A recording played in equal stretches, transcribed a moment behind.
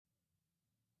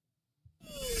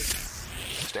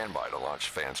Stand by to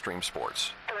launch FanStream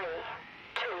Sports. 3,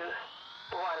 2,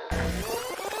 1.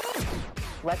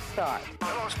 Let's start.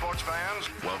 Hello, sports fans.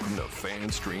 Welcome to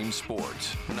FanStream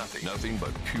Sports. Nothing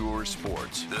but pure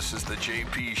sports. This is the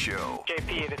JP Show.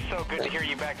 JP, it's so good to hear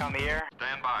you back on the air.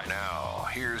 Stand by. Now,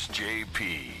 here's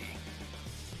JP.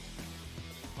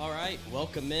 All right,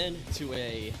 welcome in to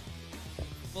a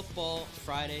Football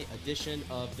Friday edition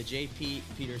of the JP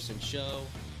Peterson Show.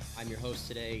 I'm your host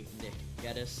today, Nick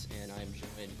Geddes, and I'm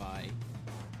joined by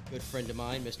a good friend of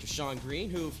mine, Mr. Sean Green,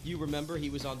 who, if you remember, he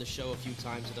was on the show a few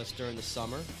times with us during the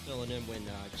summer, filling in when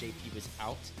JP was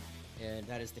out, and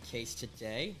that is the case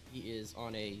today. He is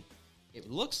on it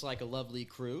looks like a lovely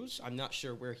cruise. I'm not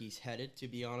sure where he's headed, to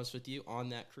be honest with you, on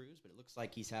that cruise, but it looks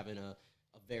like he's having a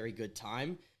very good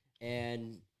time,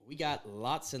 and we got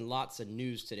lots and lots of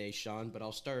news today, Sean, but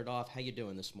I'll start it off. How you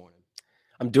doing this morning?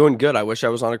 I'm doing good. I wish I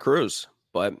was on a cruise,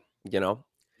 but,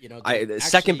 the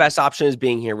second best option is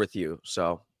being here with you,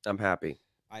 so I'm happy.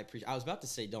 I was about to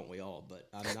say, don't we all, but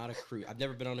I'm not a cruise. I've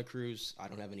never been on a cruise. I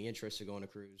don't have any interest to go on a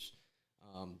cruise.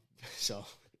 So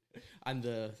I'm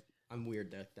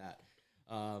weird like that.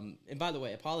 And by the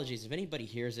way, apologies. If anybody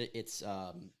hears it, it's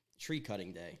tree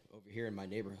cutting day over here in my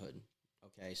neighborhood.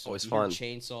 Okay, so always if you hear fun.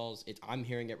 chainsaws, I'm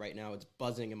hearing it right now. It's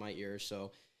buzzing in my ears,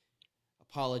 so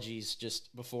apologies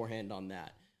just beforehand on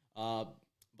that. But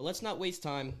let's not waste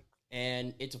time.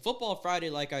 And it's a Football Friday,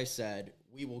 like I said.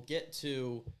 We will get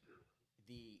to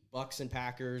the Bucs and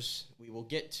Packers. We will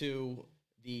get to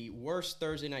the worst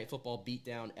Thursday night football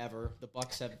beatdown ever. The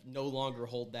Bucs have no longer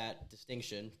hold that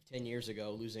distinction 10 years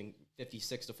ago, losing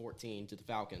 56-14 to the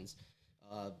Falcons.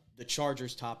 The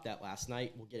Chargers topped that last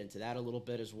night. We'll get into that a little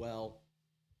bit as well,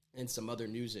 and some other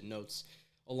news and notes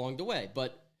along the way.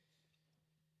 But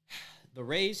the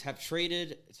Rays have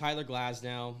traded Tyler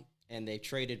Glasnow, and they've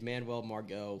traded Manuel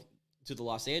Margot to the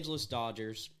Los Angeles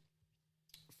Dodgers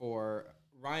for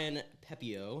Ryan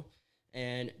Pepio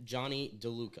and Johnny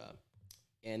DeLuca.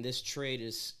 And this trade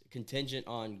is contingent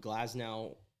on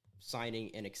Glasnow signing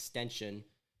an extension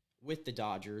with the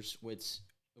Dodgers, which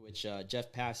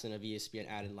Jeff Passan of ESPN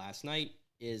added last night,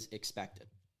 is expected.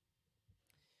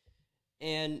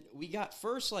 And we got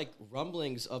first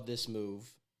rumblings of this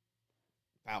move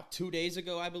about 2 days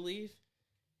ago, I believe.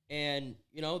 And,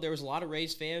 there was a lot of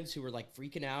Rays fans who were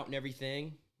freaking out and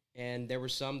everything. And there were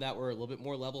some that were a little bit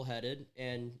more level-headed.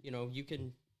 And, you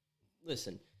can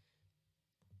listen.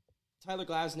 Tyler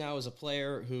Glasnow is a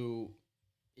player who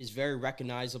is very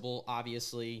recognizable,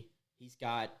 obviously. He's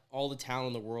got all the talent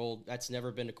in the world. That's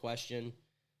never been a question.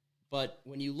 But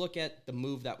when you look at the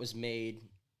move that was made,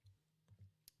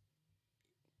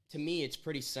 to me, it's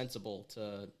pretty sensible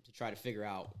to try to figure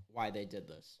out why they did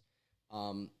this.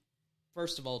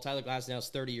 First of all, Tyler Glasnow is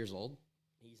 30 years old.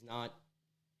 He's not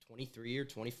 23 or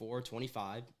 24 or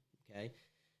 25, okay?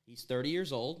 He's 30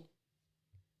 years old.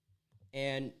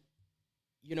 And,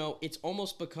 it's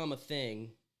almost become a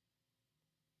thing.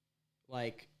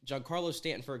 Like Giancarlo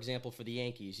Stanton, for example, for the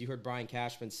Yankees. You heard Brian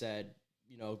Cashman said,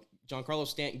 Giancarlo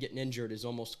Stanton getting injured is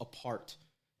almost a part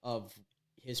of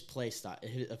his play style,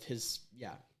 of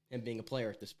him being a player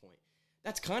at this point.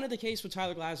 That's kind of the case with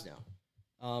Tyler Glasnow.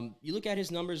 You look at his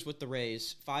numbers with the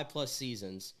Rays, 5+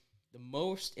 seasons. The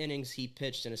most innings he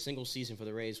pitched in a single season for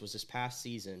the Rays was this past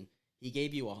season. He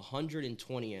gave you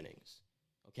 120 innings.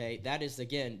 Okay, that is,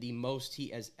 again, the most he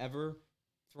has ever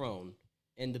thrown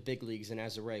in the big leagues and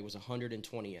as a Ray was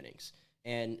 120 innings.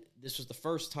 And this was the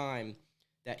first time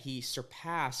that he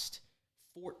surpassed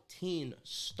 14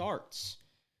 starts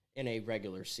in a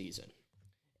regular season.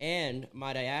 And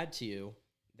might I add to you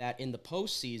that in the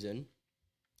postseason,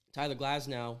 Tyler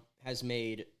Glasnow has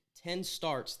made 10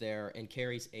 starts there and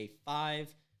carries a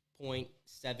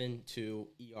 5.72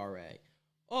 ERA.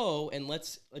 Oh, and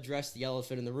let's address the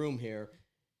elephant in the room here.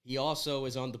 He also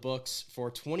is on the books for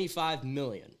 $25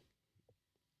 million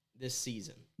this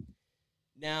season.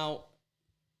 Now,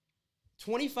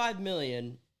 $25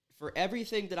 million for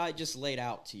everything that I just laid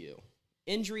out to you.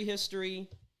 Injury history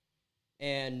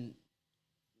and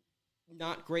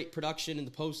not great production in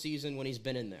the postseason when he's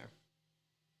been in there.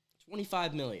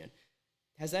 $25 million.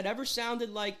 Has that ever sounded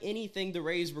like anything the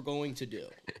Rays were going to do?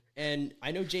 And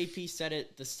I know JP said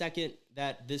it the second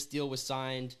that this deal was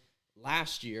signed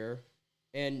last year,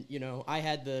 and I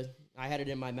had it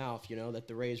in my mouth, that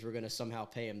the Rays were going to somehow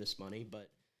pay him this money, but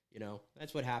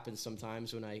that's what happens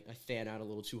sometimes when I fan out a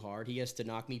little too hard. He has to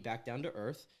knock me back down to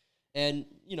earth, and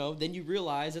then you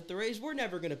realize that the Rays were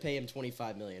never going to pay him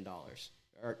 $25 million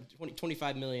or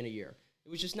 $25 million a year. It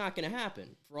was just not going to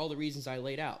happen for all the reasons I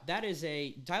laid out.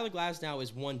 Tyler Glasnow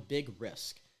is one big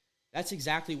risk. That's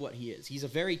exactly what he is. He's a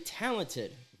very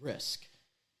talented risk.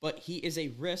 but he is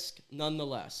a risk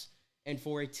nonetheless. And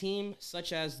for a team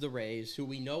such as the Rays, who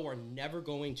we know are never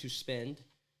going to spend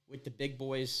with the big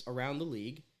boys around the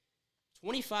league,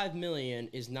 $25 million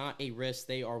is not a risk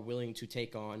they are willing to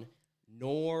take on,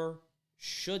 nor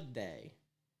should they,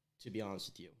 to be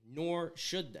honest with you. Nor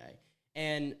should they.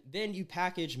 And then you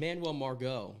package Manuel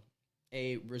Margot,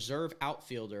 a reserve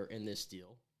outfielder in this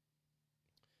deal.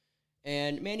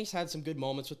 And Manny's had some good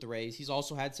moments with the Rays. He's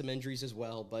also had some injuries as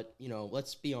well. But,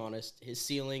 let's be honest. His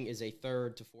ceiling is a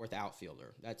third to fourth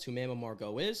outfielder. That's who Manuel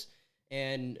Margot is.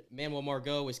 And Manuel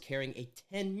Margot is carrying a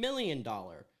 $10 million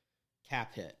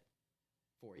cap hit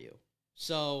for you.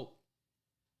 So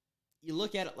you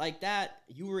look at it like that.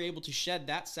 You were able to shed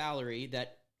that salary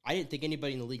that I didn't think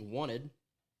anybody in the league wanted.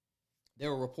 There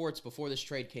were reports before this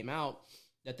trade came out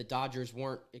that the Dodgers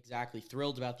weren't exactly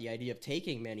thrilled about the idea of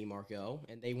taking Manny Margot,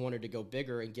 and they wanted to go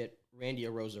bigger and get Randy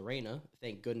Arozarena.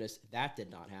 Thank goodness that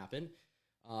did not happen.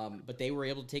 But they were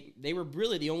able to they were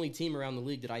really the only team around the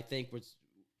league that I think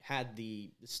had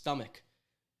the stomach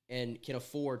and can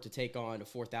afford to take on a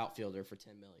fourth outfielder for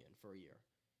 $10 million for a year.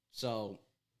 So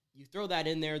you throw that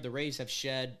in there, the Rays have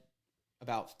shed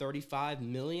about $35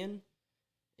 million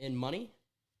in money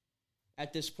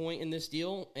at this point in this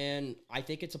deal, and I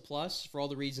think it's a plus for all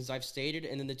the reasons I've stated.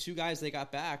 And then the two guys they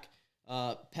got back,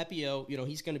 Pepio,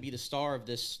 he's going to be the star of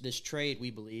this trade,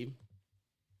 we believe.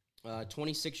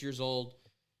 26 years old.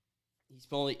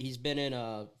 He's been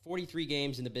in 43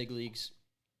 games in the big leagues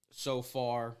so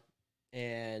far,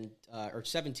 or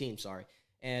 17,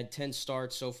 and 10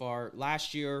 starts so far.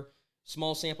 Last year,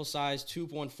 small sample size,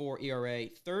 2.14 ERA,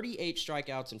 38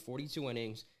 strikeouts in 42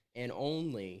 innings, and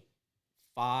only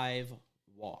 5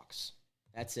 walks.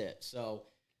 That's it. So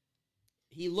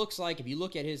he looks like, if you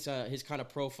look at his kind of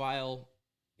profile,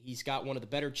 he's got one of the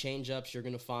better changeups you're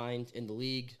going to find in the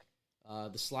league.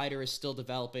 The slider is still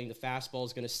developing. The fastball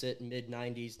is going to sit in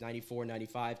mid-90s, 94,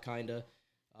 95 kind of.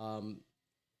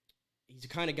 He's the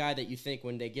kind of guy that you think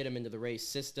when they get him into the Rays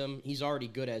system, he's already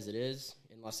good as it is.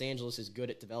 And Los Angeles is good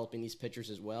at developing these pitchers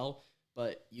as well.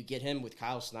 But you get him with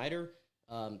Kyle Snyder,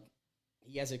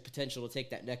 he has a potential to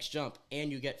take that next jump,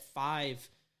 and you get 5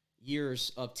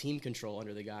 years of team control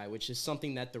under the guy, which is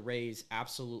something that the Rays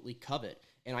absolutely covet.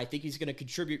 And I think he's going to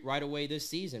contribute right away this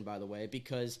season, by the way,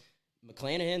 because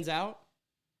McClanahan's out,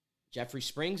 Jeffrey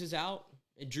Springs is out,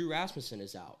 and Drew Rasmussen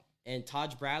is out. And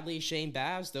Taj Bradley, Shane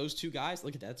Baz, those two guys,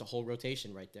 look at that, that's a whole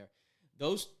rotation right there.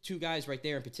 Those two guys right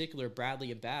there in particular,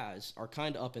 Bradley and Baz, are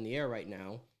kind of up in the air right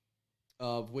now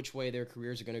of which way their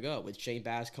careers are going to go, with Shane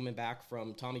Baz coming back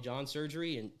from Tommy John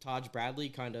surgery and Taj Bradley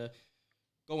kind of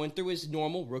going through his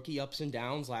normal rookie ups and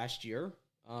downs last year.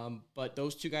 But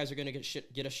those two guys are going to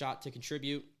get a shot to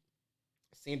contribute.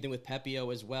 Same thing with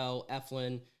Pepio as well,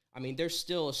 Eflin. I mean, there's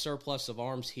still a surplus of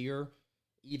arms here,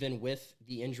 even with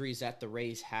the injuries that the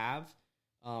Rays have.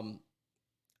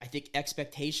 I think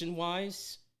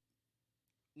expectation-wise,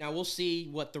 now we'll see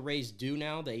what the Rays do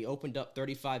now. They opened up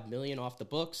 $35 million off the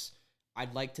books.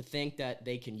 I'd like to think that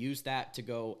they can use that to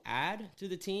go add to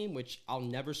the team, which I'll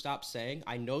never stop saying.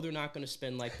 I know they're not going to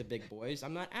spend like the big boys.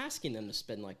 I'm not asking them to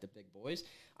spend like the big boys.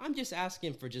 I'm just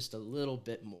asking for just a little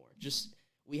bit more.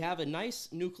 We have a nice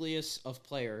nucleus of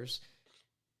players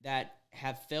that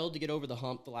have failed to get over the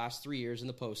hump the last 3 years in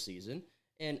the postseason,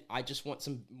 and I just want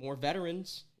some more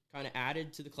veterans kind of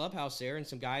added to the clubhouse there and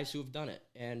some guys who have done it.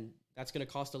 And that's going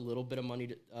to cost a little bit of money.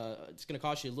 It's going to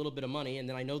cost you a little bit of money, and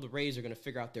then I know the Rays are going to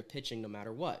figure out their pitching no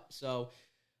matter what. So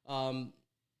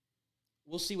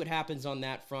we'll see what happens on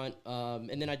that front.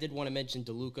 And then I did want to mention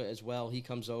DeLuca as well. He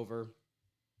comes over.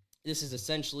 This is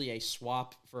essentially a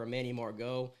swap for a Manny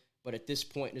Margot, but at this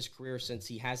point in his career, since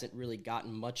he hasn't really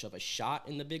gotten much of a shot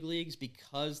in the big leagues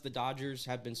because the Dodgers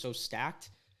have been so stacked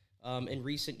in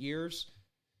recent years,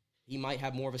 he might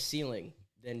have more of a ceiling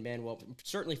than Manuel,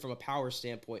 certainly from a power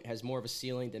standpoint, has more of a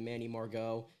ceiling than Manny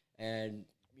Margot. And,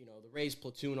 the Rays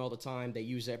platoon all the time. They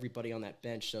use everybody on that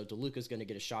bench, so DeLuca's going to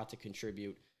get a shot to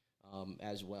contribute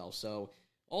as well. So,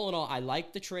 all in all, I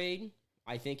like the trade.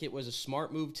 I think it was a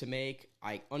smart move to make.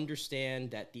 I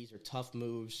understand that these are tough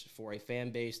moves for a fan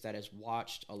base that has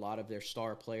watched a lot of their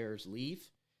star players leave.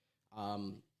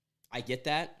 I get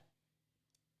that.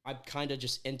 I've kind of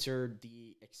just entered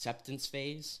the acceptance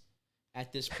phase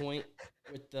at this point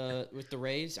with the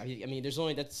Rays. I mean, there's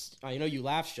only I know you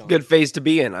laugh, Sean. Good phase to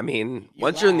be in. I mean,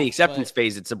 once you're in the acceptance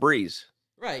phase, it's a breeze.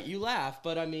 Right, you laugh,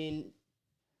 but I mean,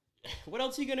 what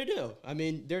else are you gonna do? I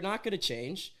mean, they're not gonna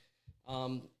change.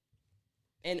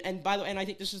 And by the way, and I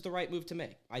think this is the right move to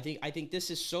make. I think this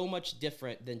is so much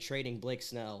different than trading Blake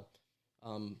Snell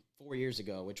 4 years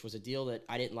ago, which was a deal that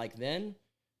I didn't like then.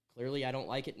 Clearly, I don't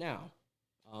like it now.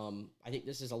 I think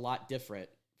this is a lot different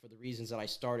for the reasons that I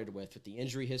started with the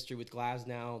injury history with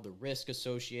Glasnow, the risk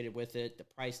associated with it, the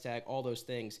price tag, all those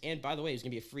things. And by the way, he's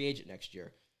going to be a free agent next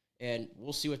year. And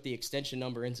we'll see what the extension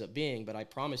number ends up being, but I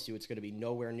promise you it's going to be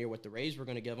nowhere near what the Rays were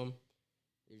going to give him.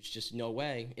 There's just no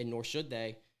way, and nor should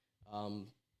they.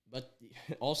 But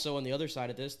also on the other side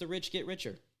of this, the rich get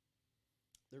richer.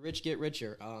 The rich get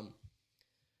richer.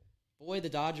 Boy, the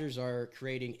Dodgers are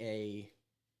creating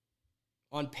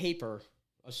on paper,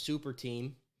 a super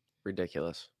team.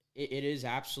 Ridiculous. It is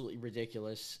absolutely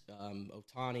ridiculous.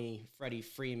 Ohtani, Freddie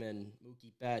Freeman,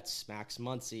 Mookie Betts, Max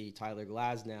Muncy, Tyler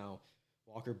Glasnow,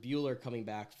 Walker Buehler coming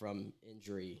back from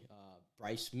injury,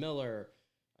 Bryce Miller.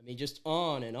 I mean, just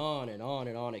on and on and on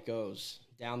and on it goes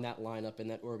down that lineup in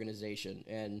that organization.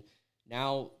 And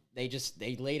now they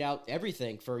laid out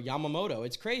everything for Yamamoto.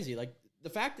 It's crazy. Like, the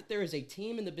fact that there is a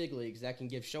team in the big leagues that can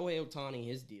give Shohei Ohtani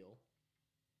his deal,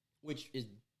 which is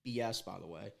BS, by the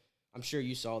way. I'm sure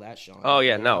you saw that, Sean. Oh,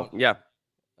 yeah, no, yeah.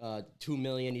 $2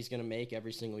 million he's going to make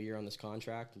every single year on this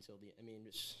contract until I'm going to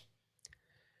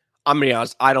be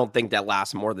honest, I don't think that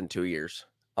lasts more than 2 years.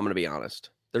 I'm going to be honest.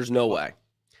 There's no way.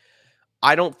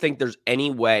 I don't think there's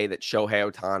any way that Shohei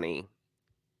Ohtani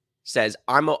says,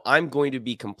 I'm going to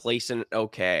be complacent and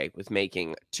okay with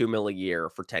making $2 million a year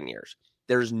for 10 years.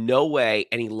 There's no way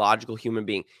any logical human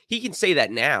being, he can say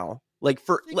that now. Like,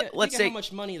 let's say how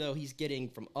much money though he's getting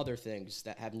from other things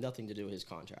that have nothing to do with his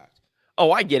contract.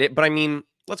 Oh, I get it, but I mean,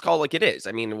 let's call it like it is.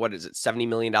 I mean, what is it, $70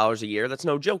 million a year? That's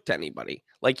no joke to anybody.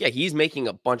 Like, yeah, he's making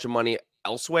a bunch of money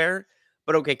elsewhere,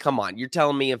 but okay, come on. You're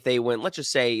telling me if they win, let's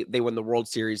just say they win the World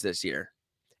Series this year,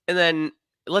 and then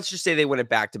let's just say they win it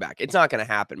back-to-back. It's not going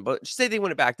to happen, but just say they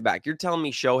win it back-to-back. You're telling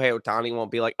me Shohei Ohtani won't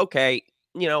be like, okay,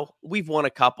 you know, we've won a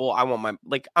couple. I want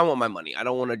my money. I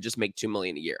don't want to just make $2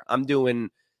 million a year. I'm doing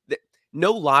that.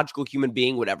 No logical human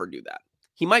being would ever do that.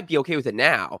 He might be okay with it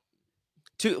now.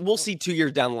 We'll see 2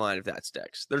 years down the line if that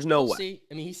sticks. There's no way. See,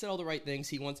 I mean, he said all the right things.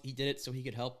 He did it so he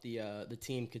could help the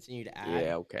team continue to add.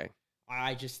 Yeah, okay.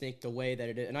 I just think the way that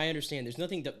it is, and I understand there's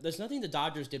nothing the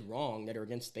Dodgers did wrong that are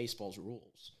against baseball's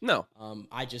rules. No.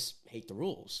 I just hate the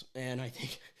rules, and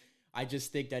I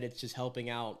just think that it's just helping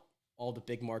out all the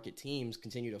big market teams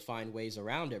continue to find ways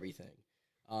around everything.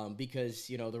 Because,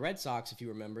 you know, the Red Sox, if you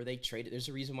remember, there's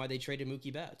a reason why they traded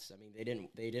Mookie Betts. I mean,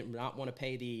 they did not want to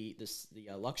pay the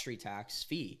luxury tax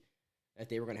fee that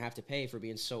they were going to have to pay for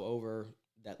being so over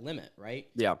that limit, right?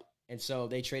 Yeah. And so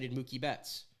they traded Mookie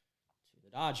Betts to the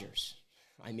Dodgers.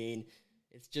 I mean,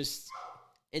 it's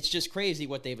just crazy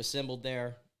what they've assembled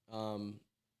there.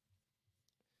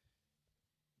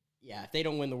 Yeah, if they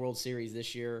don't win the World Series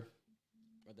this year,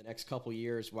 or the next couple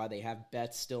years, why they have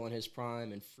Betts still in his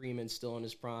prime and Freeman still in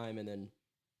his prime, and then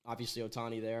obviously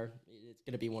Ohtani there, it's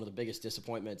going to be one of the biggest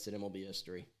disappointments in MLB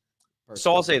history. Personally.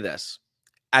 So I'll say this.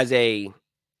 As a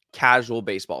casual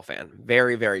baseball fan,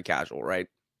 very, very casual, right?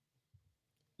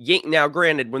 Now,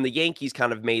 granted, when the Yankees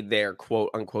kind of made their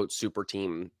quote-unquote super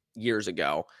team years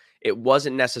ago, it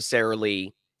wasn't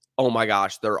necessarily, oh my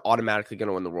gosh, they're automatically going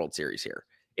to win the World Series here.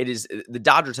 It is the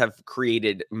Dodgers have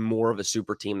created more of a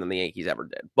super team than the Yankees ever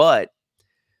did. But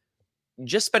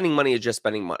just spending money is just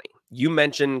spending money. You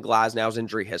mentioned Glasnow's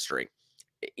injury history.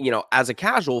 You know, as a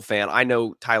casual fan, I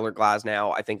know Tyler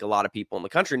Glasnow. I think a lot of people in the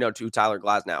country know who Tyler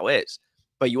Glasnow is.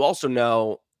 But you also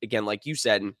know, again, like you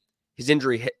said, his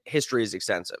injury history is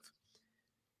extensive.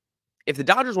 If the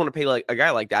Dodgers want to pay like a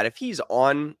guy like that, if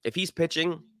he's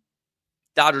pitching,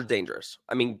 Dodgers dangerous.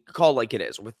 I mean, call it like it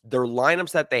is. With their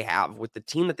lineups that they have, with the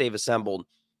team that they've assembled,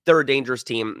 they're a dangerous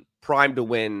team primed to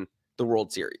win the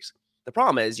World Series. The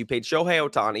problem is you paid Shohei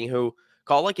Ohtani, who,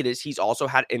 call it like it is, he's also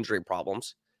had injury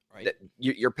problems. Right.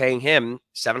 You're paying him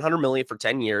 $700 million for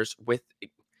 10 years.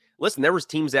 Listen, there was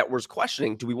teams that was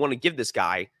questioning, do we want to give this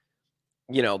guy,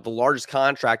 you know, the largest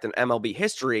contract in MLB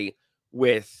history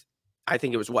with, I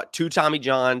think it was 2 Tommy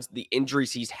Johns, the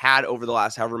injuries he's had over the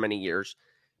last however many years.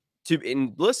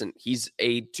 And listen, he's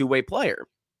a two-way player.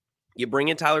 You bring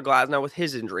in Tyler Glasnow with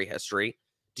his injury history.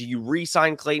 Do you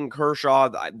re-sign Clayton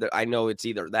Kershaw? I know it's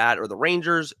either that or the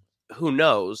Rangers. Who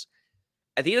knows?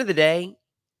 At the end of the day,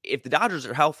 if the Dodgers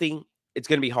are healthy, it's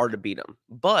going to be hard to beat them.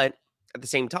 But at the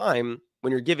same time,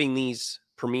 when you're giving these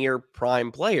premier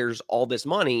prime players all this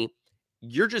money,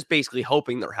 you're just basically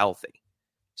hoping they're healthy.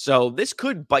 So this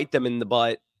could bite them in the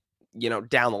butt, you know,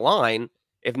 down the line.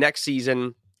 If next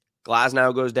season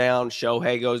Glasnow goes down,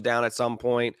 Shohei goes down at some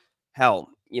point, hell,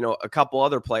 you know, a couple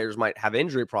other players might have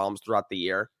injury problems throughout the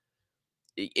year.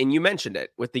 And you mentioned it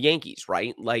with the Yankees,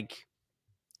 right? Like,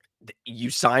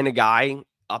 you sign a guy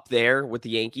up there with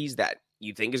the Yankees that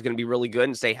you think is going to be really good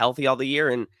and stay healthy all the year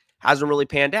and hasn't really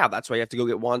panned out. That's why you have to go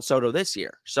get Juan Soto this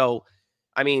year. So,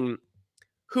 I mean,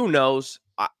 who knows?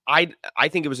 I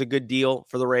think it was a good deal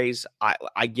for the Rays.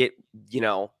 I get,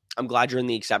 I'm glad you're in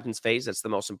the acceptance phase. That's the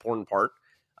most important part.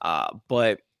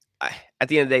 But at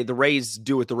the end of the day, the Rays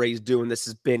do what the Rays do, and this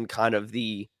has been kind of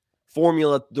the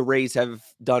formula the Rays have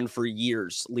done for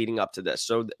years leading up to this.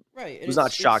 So right, I was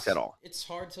not shocked at all. It's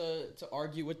hard to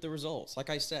argue with the results. Like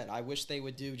I said, I wish they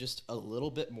would do just a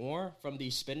little bit more from the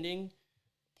spending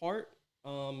part.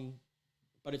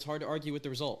 But it's hard to argue with the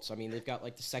results. I mean, they've got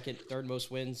like the second, third most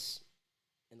wins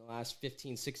in the last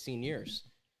 15, 16 years.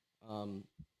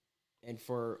 And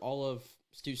for all of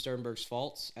Stu Sternberg's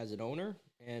faults as an owner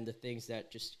and the things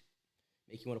that just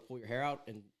make you want to pull your hair out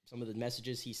and some of the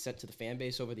messages he sent to the fan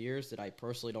base over the years that I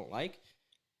personally don't like,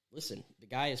 listen, the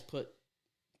guy has put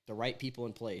the right people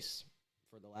in place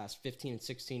for the last 15 and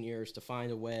 16 years to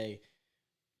find a way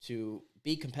to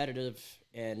be competitive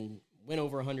and win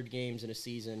over 100 games in a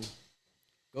season,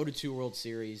 go to 2 World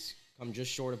Series, come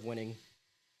just short of winning,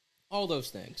 all those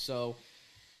things. So,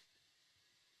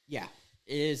 yeah,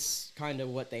 it is kind of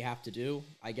what they have to do,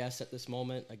 I guess, at this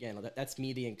moment. Again, that's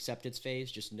me, the acceptance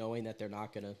phase, just knowing that they're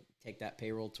not going to take that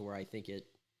payroll to where I think it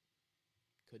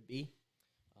could be.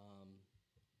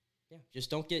 Yeah,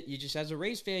 just as a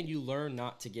Rays fan, you learn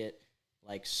not to get,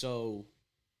 like, so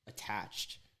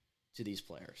attached to these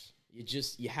players.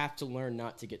 You have to learn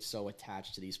not to get so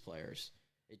attached to these players.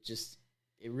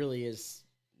 It really is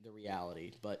the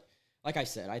reality. But like I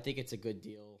said, I think it's a good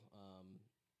deal,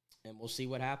 and we'll see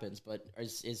what happens. But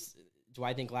do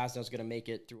I think Glasnow is going to make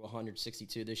it through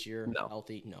 162 this year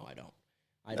healthy? No, I don't.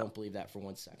 I don't believe that for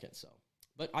 1 second. So,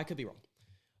 but I could be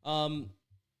wrong.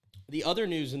 The other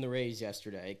news in the Rays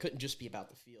yesterday, it couldn't just be about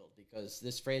the field because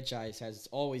this franchise has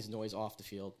always noise off the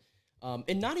field,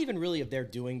 and not even really of their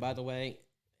doing, by the way.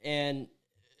 And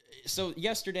so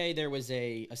yesterday there was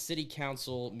a city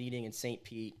council meeting in St.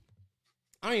 Pete.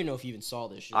 I don't even know if you even saw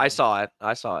this. I saw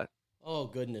it. Oh,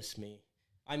 goodness me.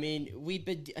 I mean,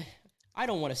 I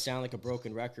don't want to sound like a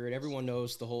broken record. Everyone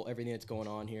knows everything that's going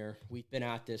on here. We've been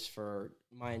at this for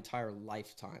my entire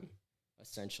lifetime,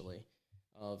 essentially,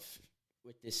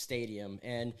 with this stadium.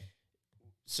 And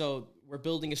so we're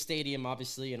building a stadium,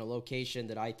 obviously, in a location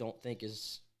that I don't think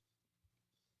is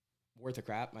worth a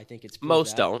crap. I think it's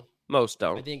Most don't.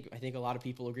 I think a lot of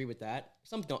people agree with that.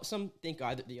 Some don't. Some think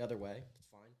either the other way. It's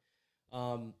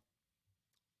fine.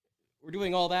 We're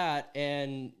doing all that,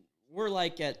 and we're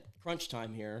like at crunch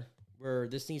time here, where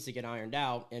this needs to get ironed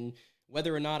out. And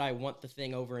whether or not I want the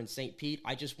thing over in St. Pete,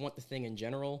 I just want the thing in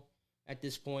general at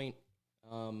this point.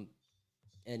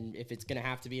 And if it's going to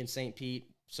have to be in St. Pete,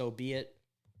 so be it,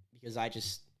 because I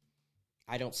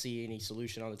don't see any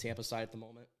solution on the Tampa side at the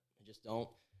moment. I just don't.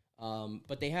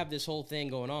 But they have this whole thing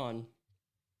going on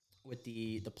with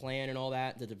the plan and all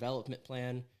that, the development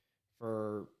plan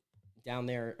for down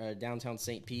there, downtown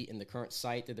St. Pete, and the current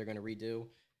site that they're going to redo.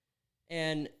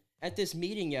 And at this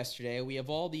meeting yesterday, we have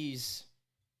all these,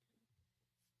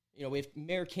 we have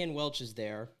Mayor Ken Welch is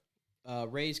there,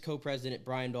 Rays co-president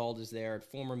Brian Dauld is there,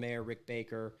 former Mayor Rick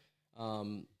Baker,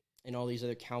 and all these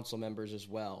other council members as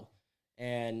well,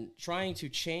 and trying to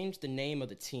change the name of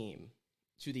the team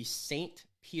to the St.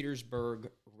 Petersburg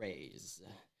Rays.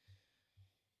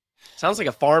 Sounds like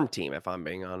a farm team, if I'm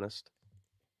being honest.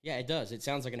 Yeah, it does. It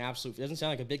sounds like it doesn't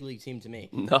sound like a big league team to me.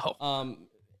 No.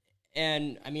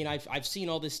 And I mean, I've seen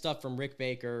all this stuff from Rick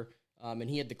Baker, and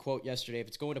he had the quote yesterday: "If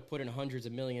it's going to put in hundreds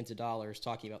of millions of dollars,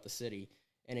 talking about the city,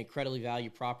 and incredibly value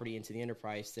property into the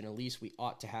enterprise, then at least we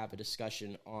ought to have a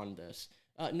discussion on this."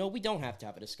 No, we don't have to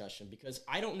have a discussion, because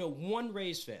I don't know one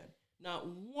Rays fan, not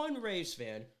one Rays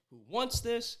fan, who wants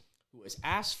this, who has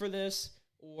asked for this,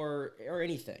 or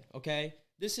anything. Okay,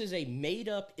 this is a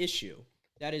made-up issue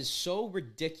that is so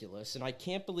ridiculous, and I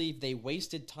can't believe they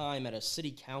wasted time at a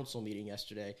city council meeting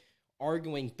yesterday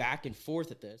arguing back and forth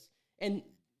at this. And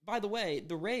by the way,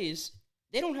 the Rays,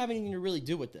 they don't have anything to really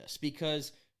do with this,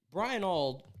 because Brian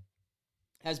Dauld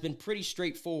has been pretty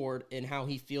straightforward in how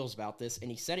he feels about this, and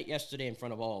he said it yesterday in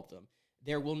front of all of them.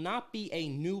 There will not be a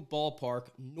new ballpark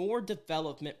nor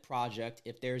development project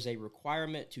if there's a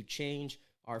requirement to change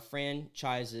our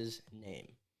franchise's name.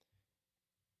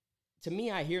 To me,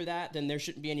 I hear that, then there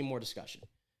shouldn't be any more discussion.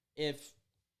 If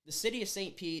the city of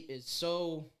St. Pete is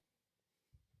so,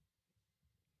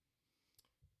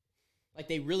 like,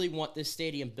 they really want this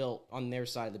stadium built on their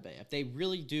side of the bay, if they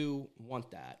really do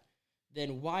want that,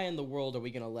 then why in the world are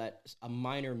we going to let a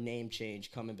minor name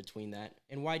change come in between that?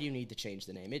 And why do you need to change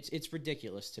the name? It's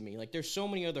ridiculous to me. Like, there's so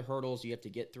many other hurdles you have to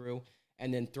get through,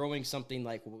 and then throwing something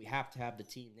like, well, we have to have the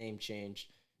team name changed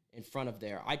in front of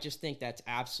there. I just think that's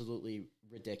absolutely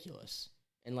ridiculous.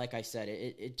 And like I said,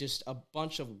 it just a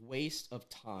bunch of waste of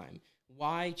time.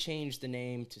 Why change the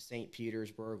name to St.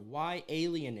 Petersburg? Why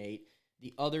alienate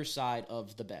the other side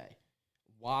of the bay?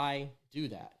 Why do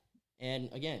that? And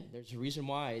again, there's a reason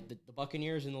why the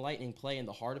Buccaneers and the Lightning play in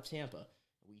the heart of Tampa.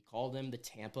 We call them the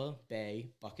Tampa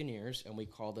Bay Buccaneers, and we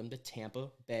call them the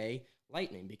Tampa Bay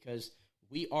Lightning because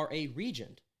we are a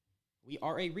region. We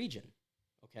are a region,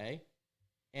 okay?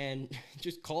 And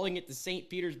just calling it the St.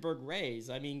 Petersburg Rays,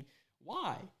 I mean,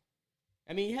 why?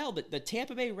 I mean, hell, the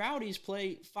Tampa Bay Rowdies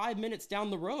play 5 minutes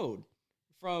down the road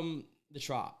from the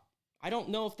Trop. I don't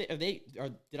know if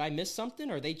did I miss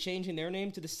something? Are they changing their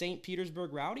name to the St.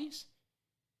 Petersburg Rowdies?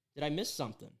 Did I miss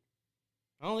something?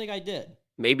 I don't think I did.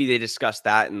 Maybe they discussed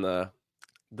that in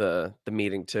the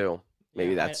meeting too.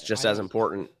 Maybe that's just as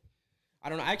important. I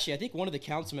don't know. Actually, I think one of the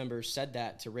council members said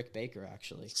that to Rick Baker.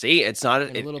 Actually, see, it's not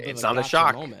a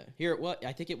shock. Moment. Here, what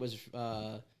I think it was.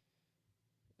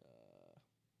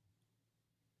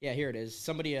 Yeah, here it is.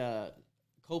 Somebody,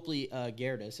 Copley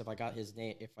Gerdes, if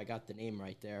I got the name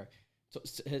right there,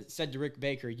 said to Rick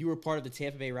Baker, "You were part of the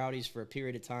Tampa Bay Rowdies for a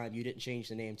period of time. You didn't change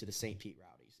the name to the St. Pete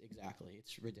Rowdies." Exactly.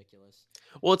 It's ridiculous.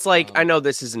 Well, it's like, I know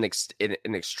this is an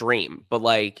extreme, but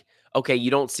like, okay,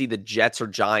 you don't see the Jets or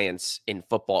Giants in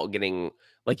football getting,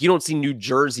 like, you don't see New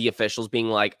Jersey officials being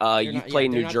like, you play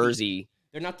in New Jersey.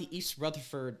 They're not the East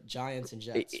Rutherford Giants and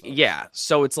Jets. Folks. Yeah.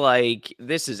 So it's like,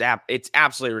 it's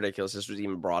absolutely ridiculous. This was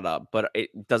even brought up, but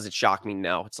does it shock me?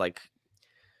 No. It's like,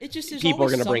 it just is people are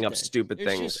going to bring something. up stupid There's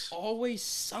things. Just always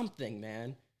something,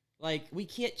 man. Like, we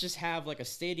can't just have like a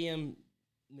stadium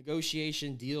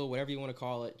negotiation deal, whatever you want to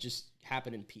call it, just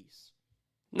happen in peace.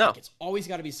 No. Like, it's always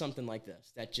got to be something like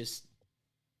this that just,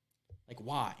 like,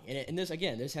 why? And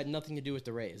this had nothing to do with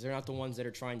the Rays. They're not the ones that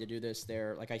are trying to do this.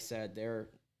 They're, like I said, they're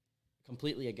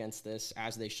completely against this,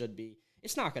 as they should be.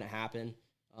 It's not going to happen.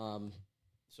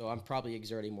 So I'm probably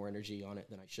exerting more energy on it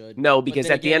than I should. No, because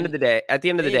at the end of the day, they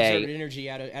exerted energy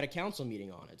at a council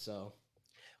meeting on it. So,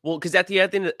 well, because at the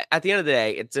end of the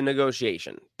day, it's a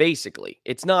negotiation. Basically,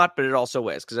 it's not, but it also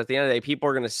is. Because at the end of the day, people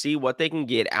are going to see what they can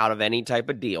get out of any type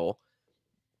of deal.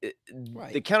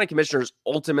 Right. The county commissioners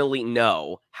ultimately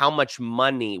know how much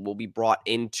money will be brought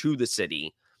into the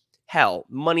city. Hell,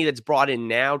 money that's brought in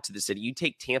now to the city. You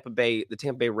take the Tampa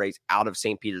Bay Rays out of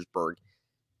St. Petersburg.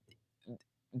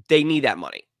 They need that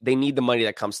money. They need the money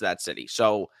that comes to that city.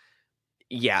 So,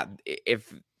 yeah,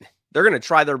 if they're going to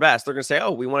try their best, they're going to say,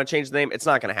 "Oh, we want to change the name." It's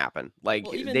not going to happen. Like,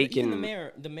 well, even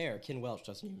the mayor, Ken Welch,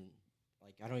 doesn't even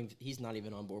like. He's not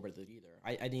even on board with it either.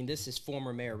 I mean, this is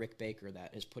former Mayor Rick Baker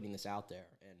that is putting this out there,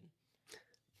 and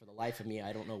for the life of me,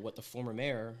 I don't know what the former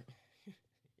mayor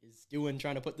is doing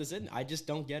trying to put this in. I just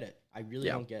don't get it. I really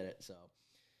don't get it. So,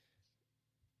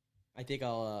 I think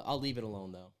I'll leave it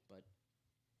alone though. But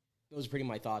those are pretty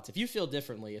my thoughts. If you feel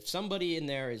differently, if somebody in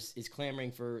there is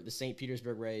clamoring for the St.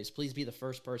 Petersburg Rays, please be the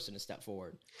first person to step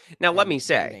forward. Now, let me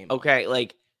say, okay,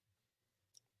 like,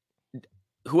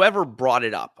 whoever brought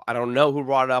it up, I don't know who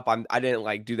brought it up. I didn't,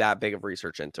 like, do that big of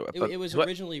research into it. It was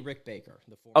originally Rick Baker.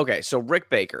 Okay, so Rick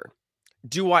Baker.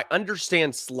 Do I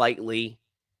understand slightly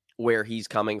where he's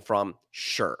coming from?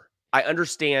 Sure. I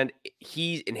understand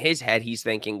in his head, he's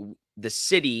thinking the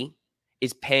city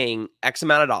is paying X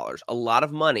amount of dollars, a lot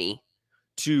of money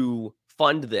to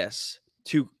fund this,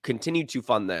 to continue to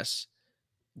fund this.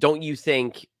 Don't you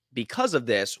think because of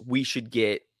this, we should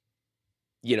get,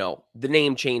 the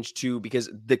name changed to,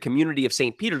 because the community of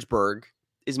St. Petersburg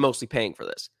is mostly paying for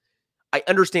this? I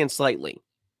understand slightly.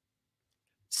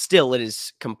 Still, it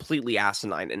is completely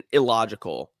asinine and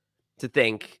illogical to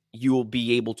think you will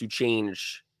be able to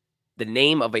change the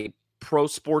name of a pro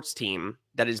sports team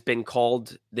that has been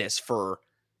called this for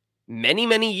many,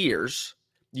 many years.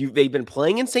 They've been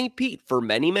playing in St. Pete for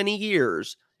many, many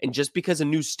years. And just because a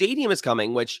new stadium is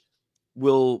coming, which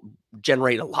will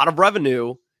generate a lot of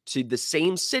revenue to the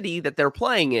same city that they're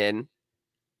playing in,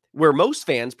 where most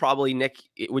fans probably, Nick,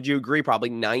 would you agree, probably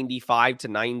 95 to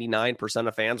 99%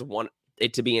 of fans want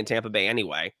it to be in Tampa Bay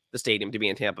anyway, the stadium to be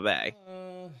in Tampa Bay?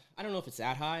 I don't know if it's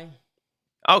that high.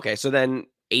 Okay, so then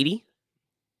 80?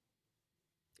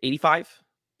 85?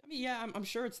 I mean, yeah, I'm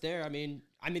sure it's there. I mean,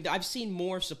 I've seen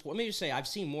more support. Let me just say, I've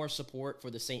seen more support for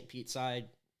the St. Pete side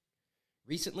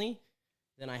recently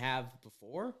than I have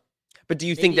before. But do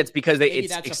you think that's because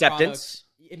it's acceptance?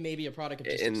 It may be a product of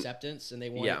just acceptance, and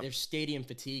they want their stadium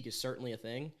fatigue is certainly a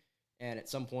thing. And at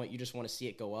some point, you just want to see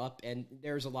it go up. And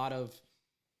there's a lot of,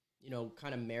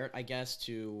 kind of merit, I guess,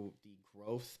 to the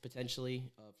growth potentially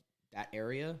of that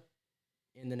area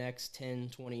in the next 10,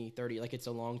 20, 30, like it's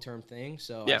a long-term thing.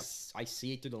 So I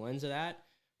see it through the lens of that.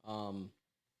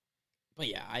 But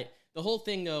yeah, the whole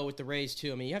thing though with the Rays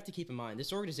too, I mean, you have to keep in mind,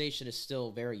 this organization is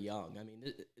still very young. I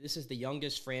mean, this is the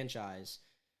youngest franchise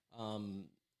in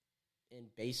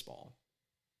baseball,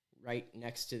 right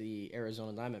next to the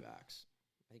Arizona Diamondbacks.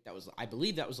 I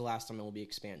believe that was the last time it will be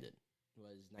expanded,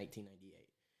 was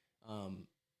 1998.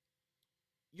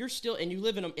 You're still, and you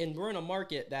live and we're in a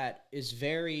market that is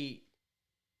very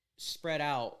spread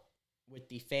out with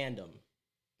the fandom.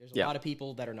 There's a lot of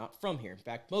people that are not from here. In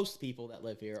fact, most people that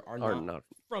live here are not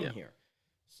from here.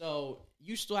 So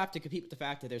you still have to compete with the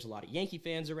fact that there's a lot of Yankee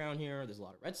fans around here. There's a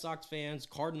lot of Red Sox fans,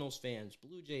 Cardinals fans,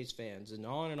 Blue Jays fans, and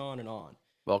on and on and on.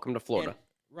 Welcome to Florida.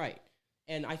 Right.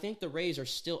 And I think the Rays are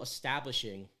still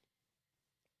establishing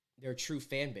their true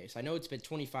fan base. I know it's been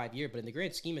 25 years, but in the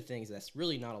grand scheme of things, that's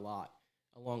really not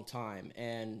a long time.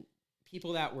 And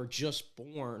people that were just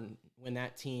born when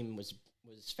that team was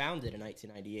founded in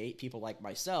 1998, people like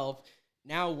myself,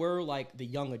 now we're like the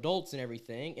young adults and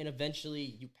everything, and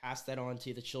eventually you pass that on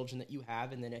to the children that you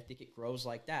have, and then I think it grows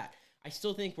like that. I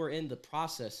still think we're in the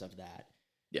process of that.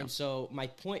 Yeah. And so my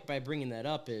point by bringing that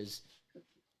up is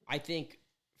I think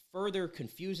further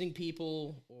confusing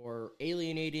people or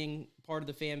alienating part of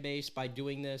the fan base by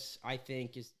doing this, I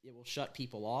think it will shut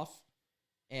people off.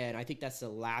 And I think that's the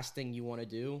last thing you want to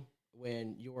do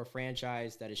when you're a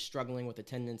franchise that is struggling with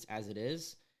attendance as it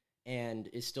is and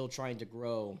is still trying to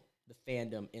grow the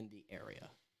fandom in the area,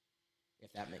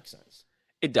 if that makes sense.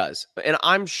 It does. And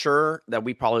I'm sure that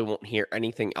we probably won't hear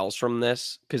anything else from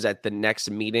this because at the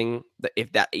next meeting,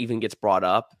 if that even gets brought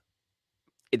up,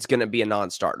 it's going to be a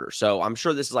non-starter. So I'm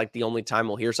sure this is like the only time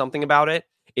we'll hear something about it.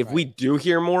 If we do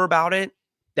hear more about it,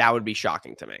 that would be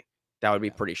shocking to me. That would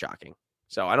be pretty shocking.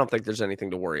 So I don't think there's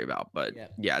anything to worry about. But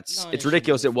it's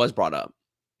ridiculous it was brought up.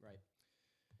 Right.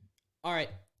 All right.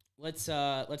 Let's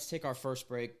take our first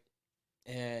break.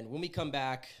 And when we come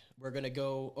back, we're going to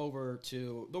go over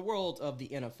to the world of the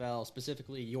NFL,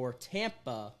 specifically your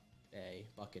Tampa Bay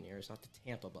Buccaneers, not the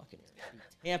Tampa Buccaneers,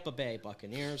 the Tampa Bay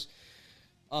Buccaneers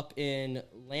up in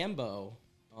Lambeau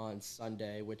on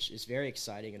Sunday, which is very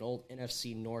exciting, an old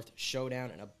NFC North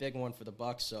showdown and a big one for the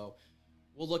Bucs. So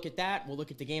we'll look at that. We'll look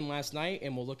at the game last night,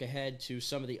 and we'll look ahead to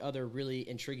some of the other really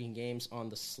intriguing games on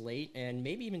the slate, and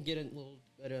maybe even get a little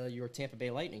bit of your Tampa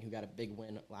Bay Lightning, who got a big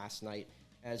win last night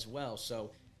as well.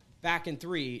 So back in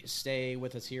 3, stay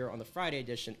with us here on the Friday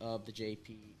edition of the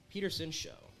JP Peterson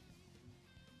Show.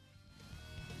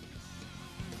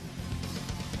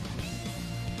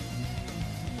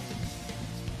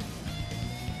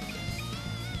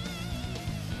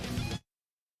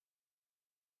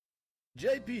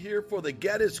 JP here for the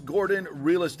Gaddis Gordon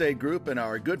Real Estate Group and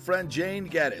our good friend Jane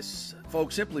Gaddis.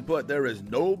 Folks, simply put, there is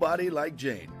nobody like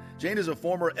Jane. Jane is a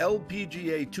former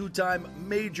LPGA 2-time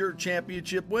major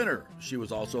championship winner. She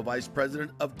was also vice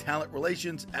president of talent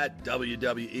relations at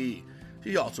WWE.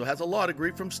 She also has a law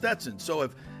degree from Stetson. So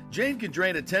if Jane can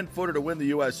drain a 10-footer to win the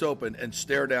U.S. Open and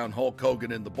stare down Hulk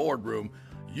Hogan in the boardroom,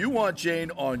 you want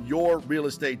Jane on your real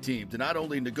estate team to not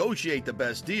only negotiate the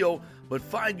best deal, but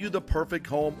find you the perfect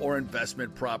home or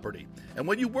investment property. And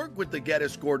when you work with the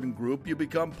Gaddis Gordon Group, you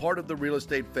become part of the real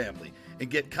estate family and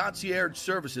get concierge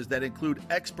services that include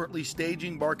expertly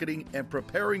staging, marketing, and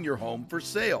preparing your home for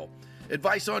sale.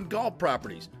 Advice on golf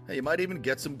properties. Hey, you might even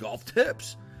get some golf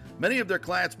tips. Many of their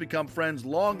clients become friends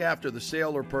long after the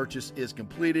sale or purchase is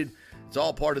completed. It's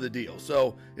all part of the deal.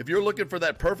 So if you're looking for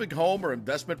that perfect home or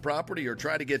investment property or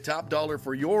trying to get top dollar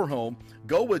for your home,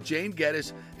 go with Jane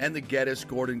Gaddis and the Gaddis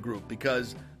Gordon Group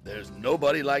because there's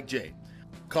nobody like Jane.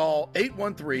 Call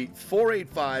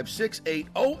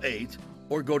 813-485-6808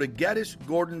 or go to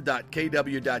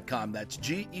gaddisgordon.kw.com. That's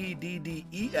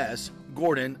GEDDES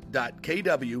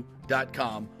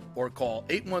Gordon.kw.com or call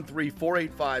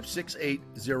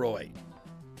 813-485-6808.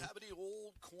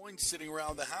 Sitting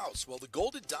around the house? Well, the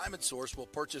Golden Diamond Source will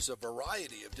purchase a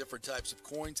variety of different types of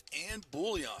coins and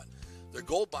bullion. Their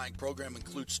gold buying program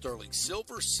includes sterling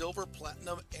silver, silver,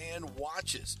 platinum, and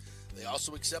watches. They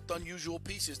also accept unusual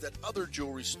pieces that other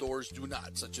jewelry stores do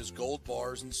not, such as gold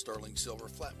bars and sterling silver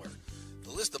flatware.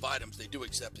 The list of items they do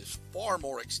accept is far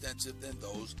more extensive than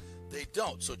those they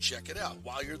don't, so check it out.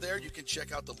 While you're there, you can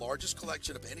check out the largest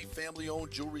collection of any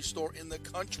family-owned jewelry store in the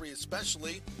country,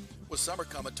 especially with summer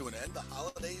coming to an end. The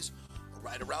holidays are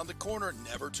right around the corner.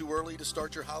 Never too early to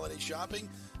start your holiday shopping,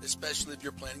 especially if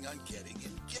you're planning on getting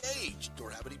engaged or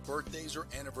have any birthdays or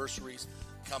anniversaries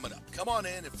coming up. Come on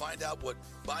in and find out what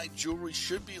buying jewelry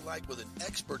should be like with an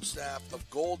expert staff of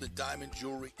gold and diamond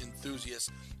jewelry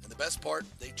enthusiasts. And the best part,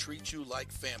 they treat you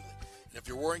like family. And if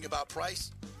you're worrying about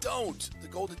price, don't. The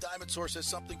Golden Diamond Source has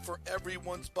something for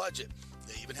everyone's budget.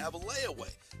 They even have a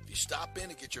layaway. If you stop in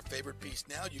and get your favorite piece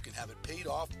now, you can have it paid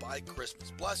off by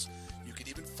Christmas. Plus, you can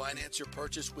even finance your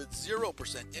purchase with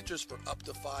 0% interest for up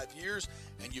to 5 years,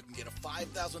 and you can get a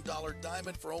 $5,000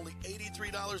 diamond for only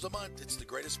 $83 a month. It's the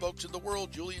greatest folks in the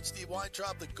world, Julie and Steve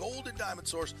Weintraub, the Golden Diamond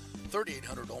Source,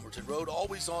 3800 Olmerton Road,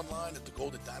 always online at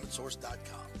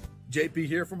thegoldendiamondsource.com. JP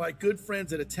here for my good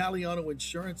friends at Italiano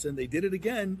Insurance, and they did it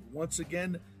again. Once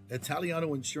again,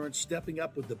 Italiano Insurance stepping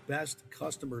up with the best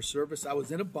customer service. I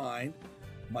was in a bind.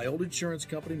 My old insurance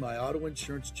company, my auto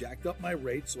insurance, jacked up my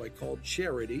rates, so I called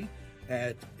Charity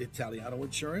at Italiano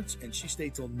Insurance, and she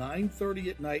stayed till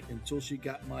 9:30 at night until she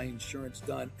got my insurance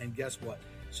done. And guess what?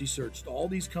 She searched all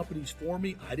these companies for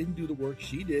me. I didn't do the work.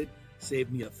 She did.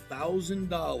 Saved me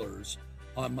 $1,000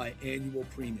 on my annual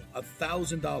premium.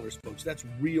 $1,000, folks. That's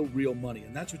real money.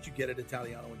 And that's what you get at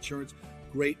Italiano Insurance.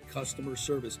 Great customer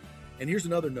service. And here's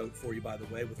another note for you, by the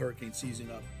way, with hurricane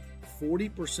season up.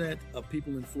 40% of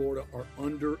people in Florida are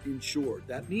underinsured.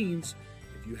 That means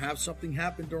if you have something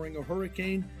happen during a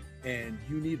hurricane and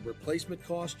you need replacement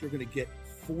cost, you're going to get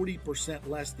 40%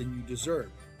 less than you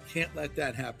deserve. Can't let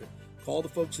that happen. Call the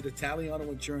folks at Italiano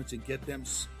Insurance and get them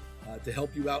to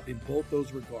help you out in both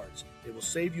those regards. It will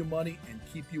save you money and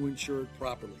keep you insured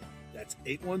properly. That's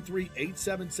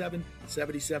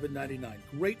 813-877-7799.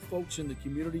 Great folks in the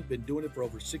community, been doing it for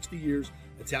over 60 years.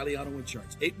 Italiano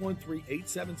Insurance,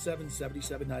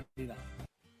 813-877-7799.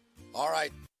 All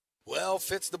right. Well,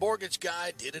 Fitz the mortgage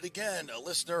guy did it again. A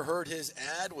listener heard his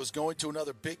ad, was going to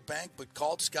another big bank, but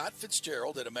called Scott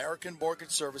Fitzgerald at American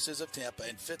Mortgage Services of Tampa,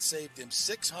 and Fitz saved him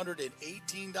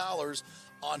 $618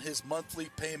 on his monthly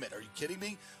payment. Are you kidding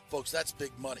me? Folks, that's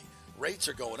big money. Rates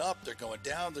are going up, they're going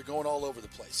down, they're going all over the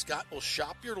place. Scott will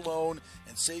shop your loan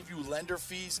and save you lender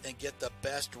fees and get the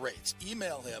best rates.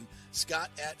 Email him,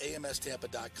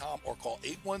 scott@amstampa.com, or call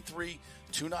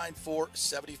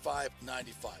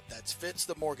 813-294-7595. That's Fitz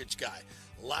the mortgage guy.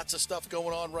 Lots of stuff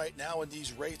going on right now, and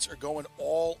these rates are going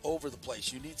all over the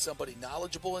place. You need somebody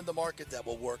knowledgeable in the market that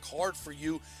will work hard for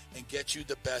you and get you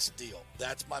the best deal.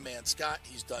 That's my man, Scott.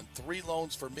 He's done 3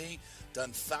 loans for me,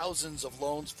 done thousands of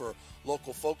loans for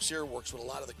local folks here, works with a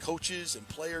lot of the coaches and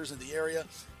players in the area.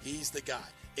 He's the guy.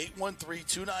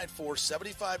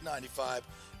 813-294-7595,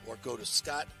 or go to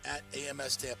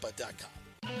scott@amstampa.com.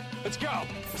 Let's go.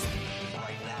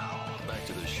 Right now, back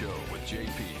to the show with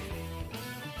JP.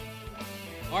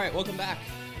 All right, welcome back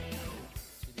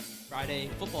to the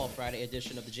Football Friday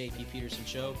edition of the JP Peterson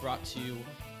Show, brought to you,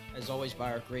 as always,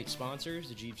 by our great sponsors,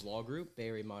 the Jeeves Law Group, Bay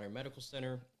Area Modern Medical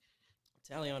Center,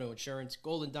 Italiano Insurance,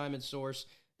 Golden Diamond Source,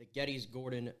 the Gettys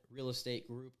Gordon Real Estate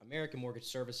Group, American Mortgage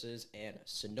Services, and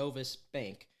Synovus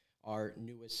Bank, our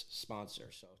newest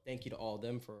sponsor. So thank you to all of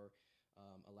them for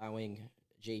allowing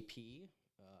JP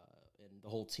and the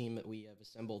whole team that we have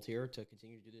assembled here to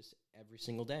continue to do this every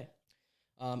single day.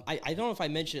 I don't know if I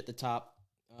mentioned at the top.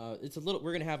 We're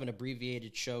going to have an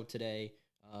abbreviated show today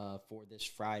for this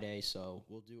Friday, so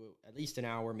we'll do at least an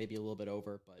hour, maybe a little bit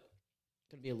over, but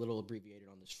it's going to be a little abbreviated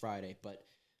on this Friday, but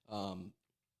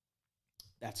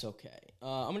that's okay.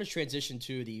 I'm going to transition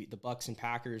to the Bucs and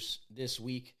Packers this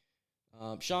week.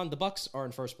 Sean, the Bucs are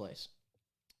in first place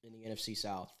in the NFC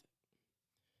South,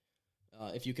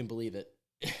 if you can believe it.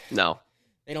 No.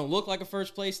 They don't look like a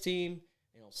first-place team.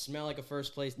 They don't smell like a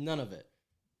first-place. None of it.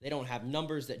 They don't have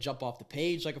numbers that jump off the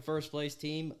page like a first-place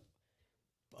team,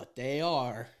 but they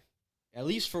are, at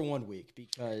least for 1 week,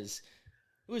 because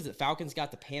who is it? Falcons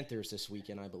got the Panthers this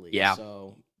weekend, I believe. Yeah.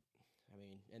 So, I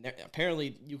mean, and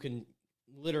apparently you can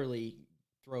literally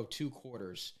throw 2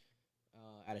 quarters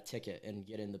at a ticket and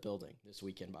get in the building this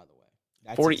weekend, by the way.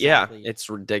 That's 40, exactly, yeah,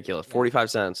 it's ridiculous. 45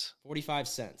 cents. 45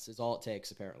 cents is all it takes,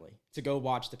 apparently, to go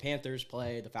watch the Panthers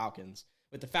play the Falcons,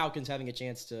 with the Falcons having a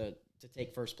chance to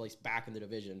take first place back in the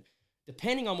division,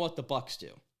 depending on what the Bucs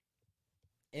do.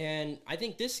 And I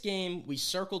think this game, we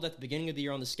circled at the beginning of the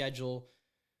year on the schedule,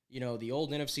 the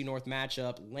old NFC North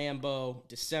matchup, Lambeau,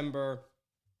 December.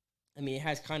 I mean, it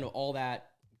has kind of all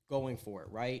that going for it,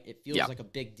 right? It feels like a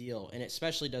big deal, and it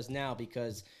especially does now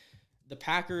because the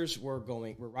Packers were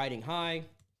riding high.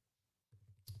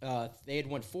 They had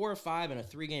won 4 or 5 in a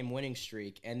 3-game winning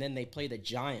streak, and then they played the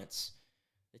Giants,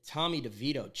 the Tommy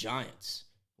DeVito Giants,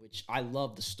 which I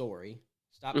love the story.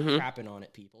 Stop crapping on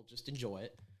it, people. Just enjoy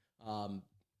it.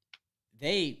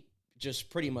 They just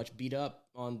pretty much beat up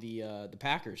on the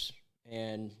Packers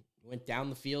and went down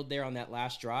the field there on that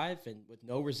last drive and with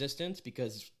no resistance,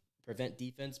 because prevent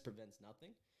defense prevents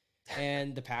nothing.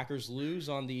 And the Packers lose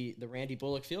on the Randy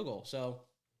Bullock field goal. So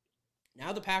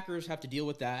now the Packers have to deal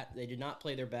with that. They did not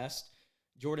play their best.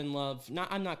 Jordan Love,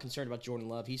 I'm not concerned about Jordan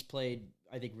Love. He's played,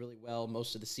 I think, really well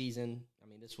most of the season. I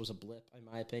mean, this was a blip, in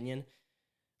my opinion.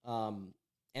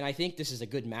 And I think this is a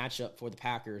good matchup for the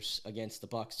Packers against the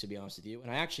Bucs, to be honest with you. And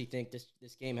I actually think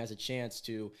this game has a chance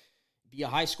to be a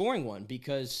high-scoring one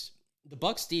because the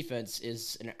Bucs defense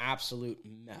is an absolute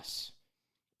mess.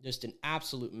 Just an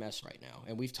absolute mess right now.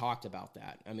 And we've talked about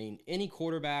that. I mean, any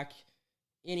quarterback,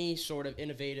 any sort of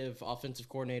innovative offensive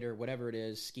coordinator, whatever it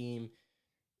is, scheme,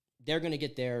 they're going to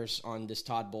get theirs on this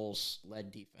Todd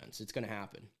Bowles-led defense. It's going to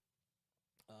happen.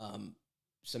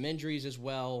 Some injuries as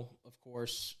well, of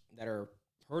course, that are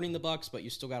hurting the Bucs, but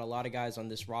you still got a lot of guys on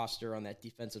this roster on that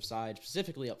defensive side,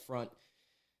 specifically up front,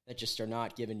 that just are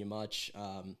not giving you much.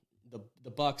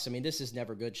 The Bucs, I mean, this is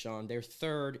never good, Sean. They're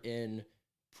third in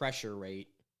pressure rate,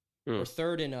 or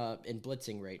third in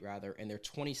blitzing rate, rather, and they're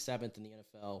 27th in the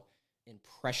NFL in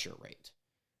pressure rate.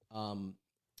 I'm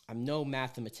no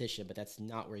mathematician, but that's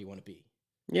not where you want to be.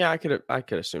 Yeah, I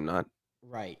could assume not.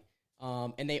 Right.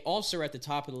 And they also are at the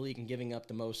top of the league in giving up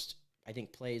the most, I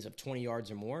think, plays of 20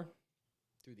 yards or more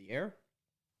through the air.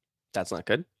 That's not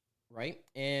good. Right.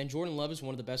 And Jordan Love is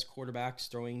one of the best quarterbacks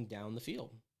throwing down the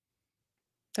field.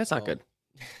 That's not good.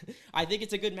 I think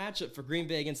it's a good matchup for Green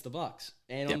Bay against the Bucs.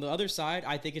 And on the other side,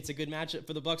 I think it's a good matchup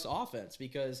for the Bucs offense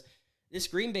because this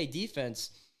Green Bay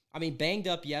defense, I mean, banged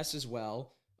up, yes, as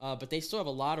well, but they still have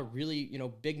a lot of really,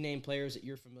 big name players that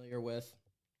you're familiar with.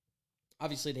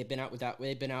 Obviously, they've been without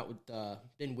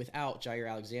Jair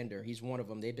Alexander. He's one of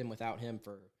them. They've been without him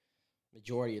for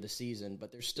majority of the season,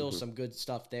 but there's still some good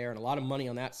stuff there and a lot of money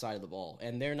on that side of the ball,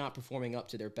 and they're not performing up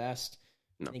to their best.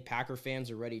 No. I think Packer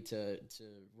fans are ready to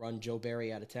run Joe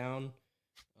Barry out of town.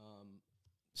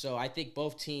 So I think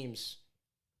both teams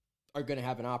are going to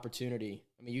have an opportunity.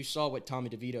 I mean, you saw what Tommy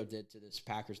DeVito did to this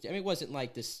Packers team. I mean, it wasn't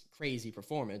like this crazy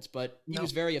performance, but he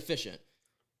was very efficient.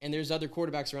 And there's other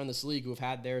quarterbacks around this league who have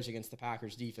had theirs against the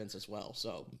Packers defense as well.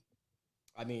 So,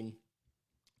 I mean,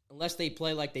 unless they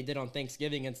play like they did on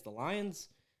Thanksgiving against the Lions,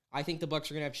 I think the Bucs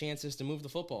are going to have chances to move the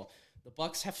football. The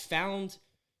Bucs have found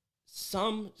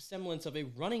some semblance of a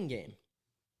running game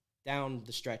down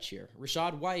the stretch here.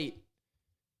 Rachaad White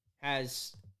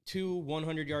has 2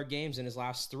 100-yard games in his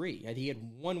last 3. And he had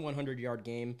 1 100-yard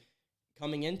game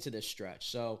coming into this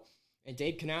stretch. So, and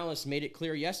Dave Canales made it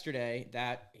clear yesterday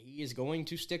that he is going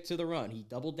to stick to the run. He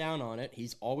doubled down on it.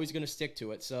 He's always going to stick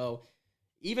to it. So,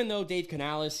 even though Dave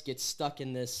Canales gets stuck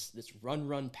in this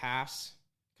run-pass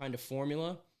kind of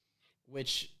formula,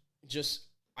 which just,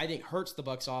 I think, hurts the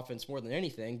Bucs offense more than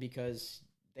anything because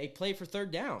they play for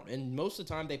third down, and most of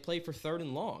the time they play for third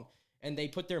and long, and they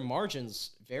put their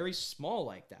margins very small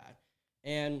like that.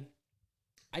 And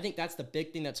I think that's the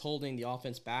big thing that's holding the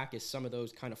offense back is some of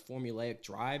those kind of formulaic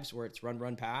drives where it's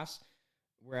run, pass,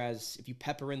 whereas if you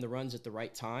pepper in the runs at the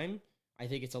right time, I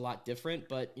think it's a lot different,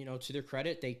 but, to their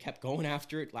credit, they kept going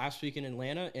after it last week in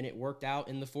Atlanta, and it worked out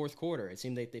in the fourth quarter. It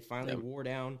seemed like they finally wore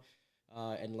down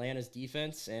Atlanta's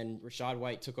defense, and Rachaad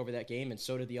White took over that game, and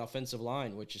so did the offensive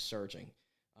line, which is surging.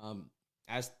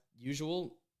 As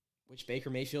usual, which Baker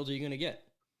Mayfield are you going to get?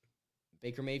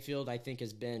 Baker Mayfield, I think,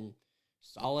 has been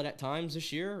solid at times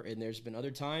this year, and there's been other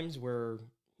times where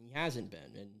he hasn't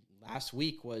been, and last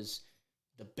week was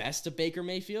the best of Baker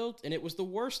Mayfield, and it was the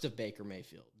worst of Baker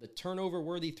Mayfield. The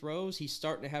turnover-worthy throws, he's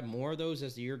starting to have more of those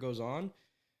as the year goes on.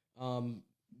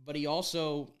 But he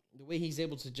also, the way he's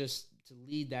able to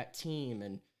lead that team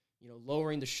and,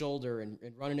 lowering the shoulder and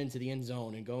running into the end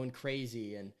zone and going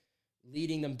crazy and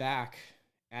leading them back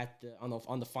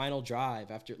on the final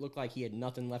drive after it looked like he had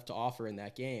nothing left to offer in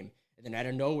that game. And then out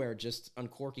of nowhere, just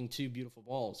uncorking 2 beautiful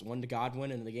balls, one to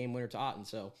Godwin and the game winner to Otten.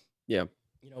 So, yeah.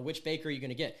 Which Baker are you going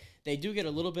to get? They do get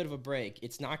a little bit of a break.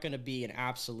 It's not going to be an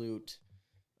absolute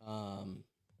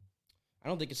I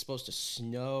don't think it's supposed to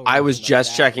snow. I was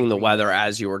just checking the weather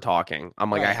as you were talking. I'm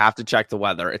like, I have to check the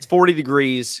weather. It's 40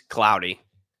 degrees, cloudy.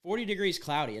 40 degrees,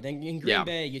 cloudy. And then in Green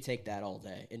Bay, you take that all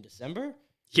day. In December?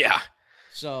 Yeah.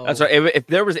 So that's right.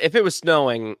 If it was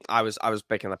snowing, I was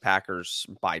picking the Packers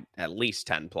by at least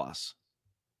 10 plus.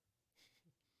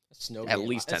 A snow at game.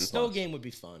 least 10 A snow plus. Game would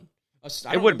be fun.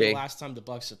 It would be the last time the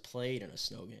Bucs have played in a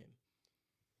snow game.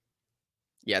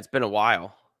 Yeah, it's been a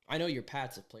while. I know your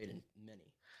Pats have played in many.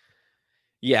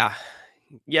 Yeah,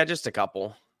 just a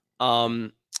couple.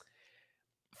 First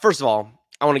of all,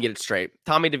 I want to get it straight.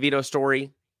 Tommy DeVito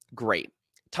story, great.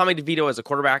 Tommy DeVito as a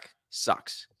quarterback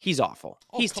sucks. He's awful.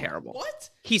 He's terrible.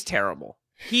 What? He's terrible.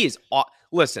 He is.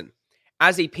 Listen,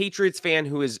 as a Patriots fan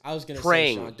who is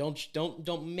praying, say, Sean,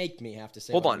 don't make me have to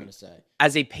say what I'm going to say.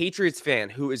 As a Patriots fan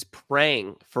who is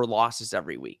praying for losses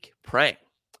every week,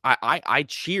 I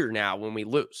cheer now when we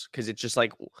lose because it's just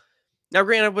like. Now,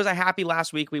 granted, was I happy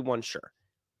last week? We won, sure.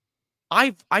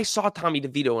 I saw Tommy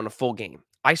DeVito in a full game.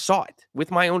 I saw it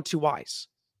with my own 2 eyes.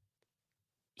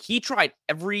 he tried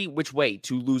every which way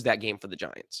to lose that game for the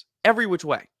Giants. Every which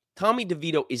way. Tommy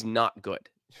DeVito is not good.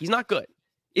 He's not good.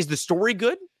 Is the story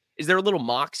good? Is there a little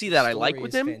moxie that I like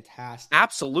with him? Fantastic.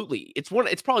 Absolutely. It's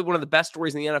probably one of the best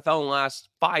stories in the NFL in the last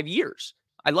 5 years.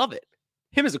 I love it.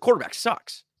 Him as a quarterback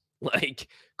sucks. Like,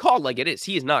 called like it is.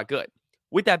 He is not good.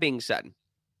 With that being said,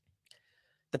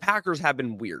 the Packers have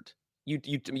been weird.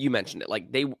 You mentioned it.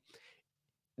 Like,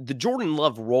 the Jordan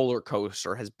Love roller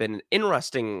coaster has been an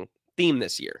interesting theme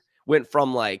this year. Went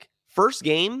from like first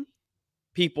game,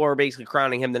 people are basically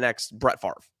crowning him the next Brett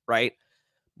Favre, right?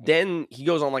 Then he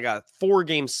goes on like a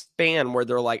 4-game span where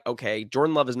they're like, okay,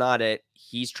 Jordan Love is not it.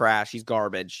 He's trash. He's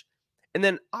garbage. And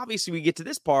then obviously we get to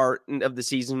this part of the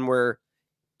season where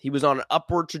he was on an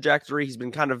upward trajectory. He's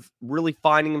been kind of really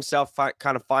finding himself,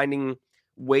 kind of finding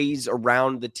ways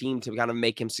around the team to kind of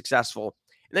make him successful.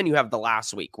 And then you have the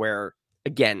last week where,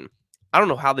 again, I don't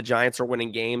know how the Giants are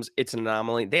winning games. It's an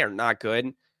anomaly. They are not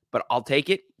good, but I'll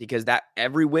take it because that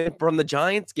every win from the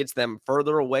Giants gets them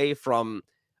further away from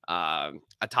a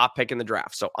top pick in the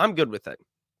draft. So I'm good with it.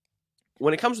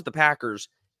 When it comes with the Packers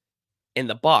and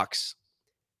the Bucs,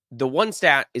 the one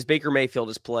stat is Baker Mayfield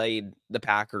has played the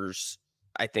Packers,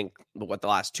 I think, the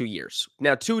last 2 years.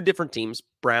 Now, 2 different teams,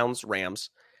 Browns, Rams.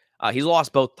 He's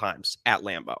lost both times at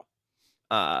Lambeau.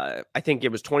 I think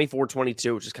it was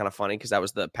 24-22, which is kind of funny because that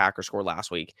was the Packers score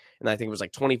last week. And I think it was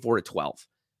like 24-12.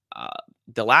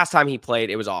 The last time he played,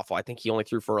 it was awful. I think he only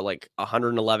threw for like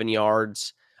 111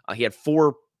 yards. He had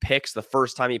 4 picks the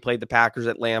first time he played the Packers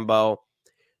at Lambeau.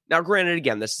 Now, granted,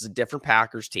 again, this is a different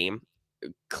Packers team,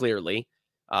 clearly.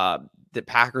 The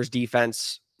Packers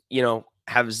defense,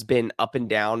 has been up and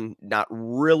down, not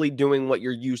really doing what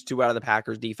you're used to out of the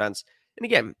Packers defense. And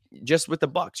again, just with the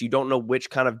Bucs, you don't know which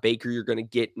kind of Baker you're going to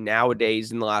get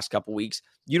nowadays in the last couple weeks.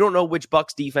 You don't know which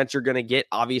Bucs defense you're going to get.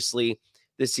 Obviously,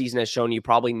 this season has shown you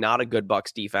probably not a good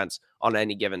Bucs defense on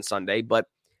any given Sunday. But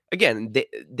again,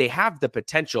 they have the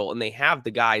potential and they have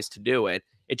the guys to do it.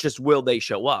 It's just, will they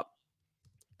show up?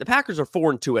 The Packers are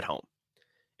 4-2 at home,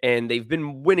 and they've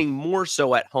been winning more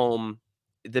so at home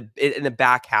in the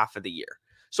back half of the year.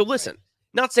 So listen,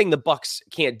 not saying the Bucs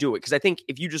can't do it, because I think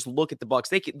if you just look at the Bucs,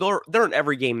 they're in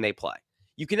every game they play.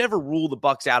 You can never rule the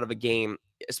Bucs out of a game,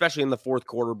 especially in the fourth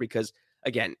quarter, because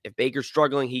again, if Baker's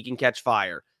struggling, he can catch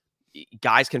fire.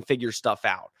 Guys can figure stuff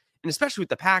out. And especially with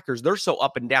the Packers, they're so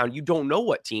up and down. You don't know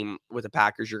what team with the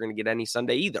Packers you're going to get any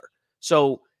Sunday either.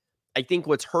 So I think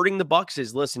what's hurting the Bucs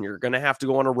is, listen, you're going to have to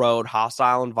go on a road,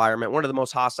 hostile environment, one of the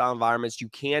most hostile environments you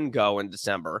can go in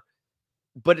December.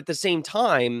 But at the same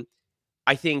time,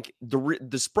 I think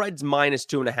the spread's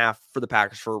 -2.5 for the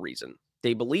Packers for a reason.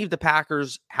 They believe the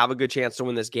Packers have a good chance to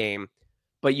win this game,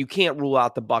 but you can't rule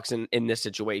out the Bucs in this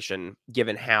situation,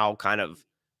 given how kind of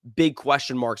big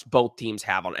question marks both teams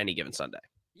have on any given Sunday.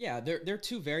 Yeah, they're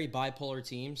 2 very bipolar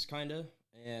teams, kind of.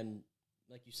 And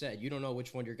like you said, you don't know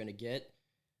which one you're going to get.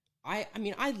 I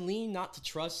mean, I lean not to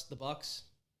trust the Bucs.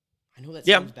 I know that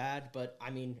sounds bad, but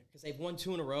I mean, because they've won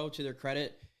 2 in a row to their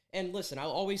credit. And listen, I'll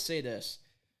always say this.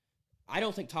 I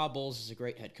don't think Todd Bowles is a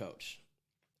great head coach.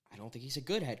 I don't think he's a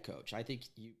good head coach. I think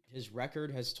his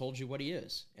record has told you what he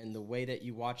is. And the way that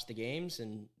you watch the games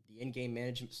and the in-game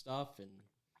management stuff. And,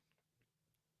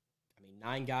 I mean,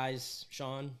 9 guys,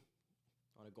 Sean,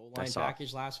 on a goal line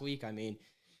package last week. I mean,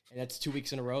 and that's 2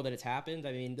 weeks in a row that it's happened.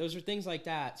 I mean, those are things like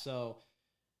that. So,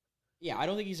 yeah, I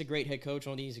don't think he's a great head coach.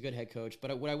 I don't think he's a good head coach.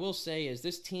 But what I will say is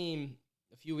this team,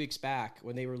 a few weeks back,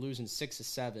 when they were losing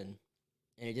 6-7 and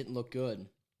it didn't look good,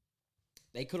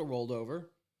 they could have rolled over.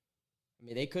 I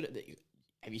mean, they could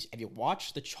have you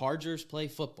watched the Chargers play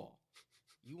football?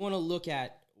 You want to look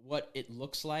at what it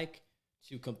looks like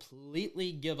to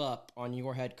completely give up on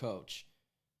your head coach.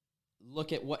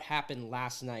 Look at what happened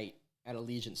last night at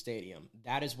Allegiant Stadium.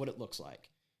 That is what it looks like.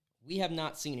 We have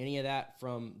not seen any of that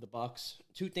from the Bucs.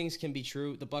 2 things can be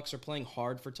true. The Bucs are playing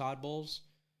hard for Todd Bowles.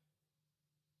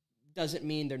 Doesn't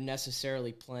mean they're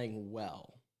necessarily playing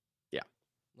well. Yeah.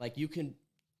 Like, you can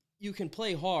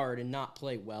play hard and not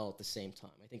play well at the same time.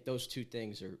 I think those 2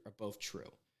 things are both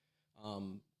true.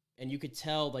 And you could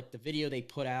tell, like, the video they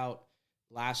put out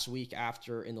last week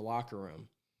after in the locker room,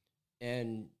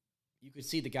 and you could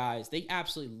see the guys, they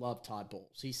absolutely love Todd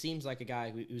Bowles. He seems like a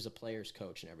guy who's a player's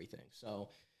coach and everything. So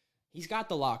he's got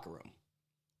the locker room.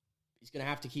 He's going to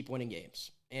have to keep winning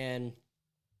games. And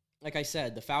like I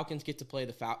said, the Falcons get to play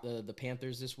the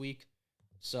Panthers this week.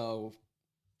 So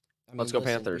I mean, let's go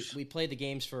Panthers. We play the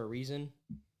games for a reason,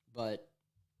 but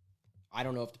I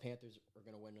don't know if the Panthers are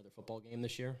going to win another football game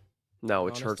this year. No,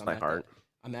 it hurts my heart.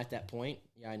 I'm at that point.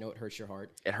 Yeah, I know it hurts your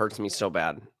heart. It hurts me so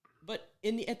bad. But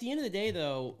at the end of the day,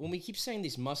 though, when we keep saying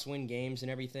these must-win games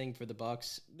and everything for the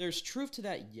Bucs, there's truth to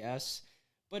that, yes.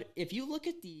 But if you look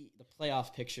at the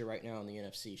playoff picture right now in the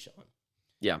NFC, Sean,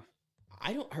 Yeah.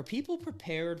 are people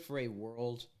prepared for a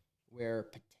world where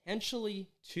potentially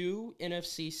 2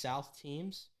 NFC South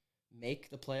teams make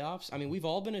the playoffs? I mean, we've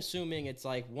all been assuming it's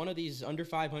like one of these under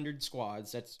 500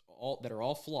 squads that are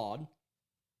all flawed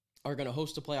are going to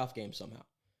host a playoff game somehow.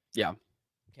 Yeah.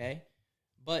 Okay?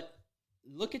 But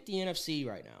look at the NFC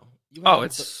right now.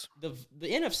 The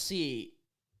NFC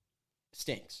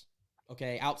stinks.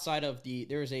 Okay? Outside of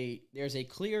there's a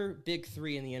clear big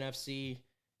 3 in the NFC,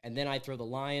 and then I throw the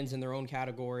Lions in their own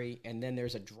category, and then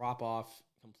there's a drop-off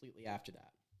completely after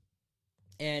that.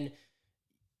 And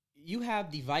you have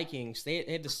the Vikings. They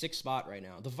have the 6th spot right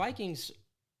now. The Vikings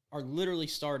are literally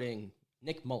starting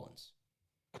Nick Mullins.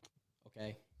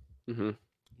 Okay? Mm-hmm.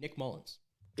 Nick Mullins.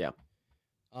 Yeah.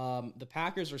 The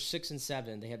Packers are 6 and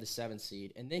 7. They have the 7th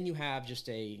seed. And then you have just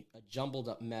a jumbled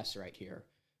up mess right here.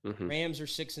 Mm-hmm. Rams are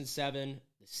 6 and 7.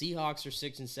 The Seahawks are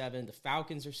 6 and 7. The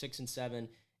Falcons are 6 and 7.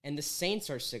 And the Saints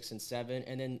are 6 and 7.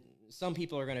 And then some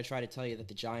people are going to try to tell you that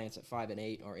the Giants at 5 and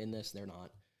 8 are in this. They're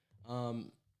not.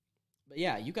 But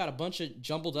yeah, you got a bunch of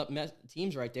jumbled up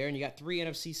teams right there, and you got 3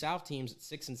 NFC South teams at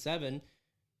 6 and 7.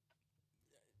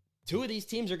 2 of these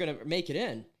teams are going to make it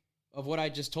in, of what I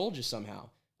just told you somehow.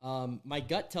 My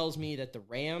gut tells me that the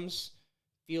Rams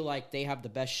feel like they have the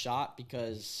best shot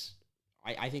because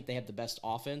I think they have the best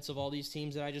offense of all these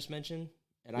teams that I just mentioned,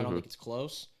 and I don't think it's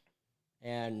close.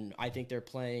 And I think they're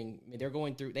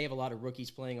they have a lot of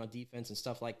rookies playing on defense and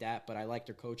stuff like that, but I like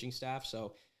their coaching staff.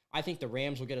 So I think the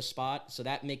Rams will get a spot. So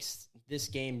that makes this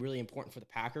game really important for the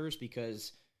Packers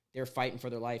because they're fighting for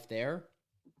their life there.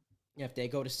 If they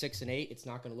go to 6 and 8, it's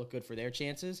not going to look good for their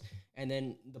chances. And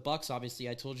then the Bucs, obviously,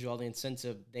 I told you all the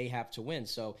incentive they have to win.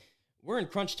 So we're in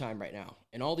crunch time right now,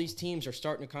 and all these teams are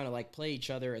starting to kind of like play each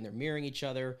other, and they're mirroring each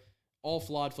other. All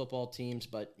flawed football teams,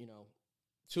 but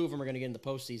 2 of them are going to get in the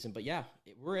postseason. But yeah,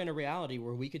 we're in a reality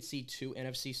where we could see 2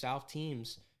 NFC South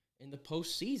teams in the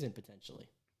postseason potentially.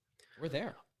 We're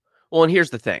there. Well, and here's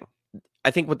the thing. I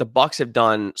think what the Bucs have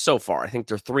done so far, I think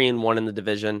they're 3-1 in the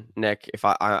division, Nick, if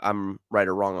I'm right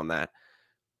or wrong on that.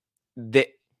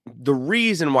 The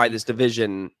reason why this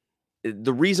division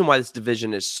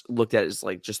is looked at as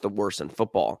like just the worst in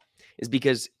football is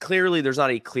because clearly there's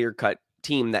not a clear-cut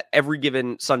team that every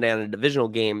given Sunday on a divisional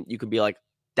game, you could be like,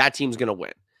 that team's going to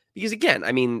win. Because again,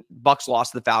 I mean, Bucs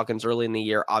lost to the Falcons early in the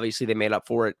year. Obviously, they made up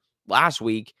for it last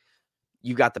week.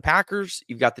 You've got the Packers,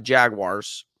 you've got the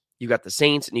Jaguars, you got the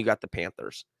Saints, and you got the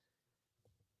Panthers.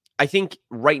 I think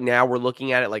right now we're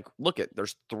looking at it like,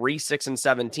 there's 3 6 and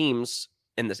 7 teams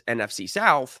in this NFC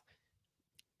South.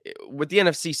 With the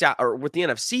NFC South, or with the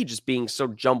NFC just being so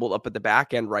jumbled up at the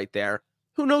back end right there,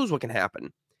 who knows what can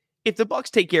happen? If the Bucs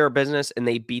take care of business and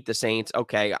they beat the Saints,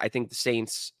 okay, I think the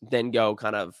Saints then go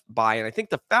kind of by, and I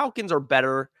think the Falcons are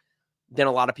better than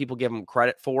a lot of people give them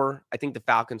credit for. I think the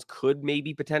Falcons could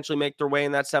maybe potentially make their way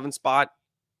in that 7th spot.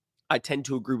 I tend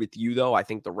to agree with you, though. I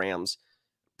think the Rams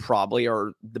probably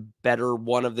are the better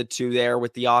one of the 2 there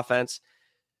with the offense.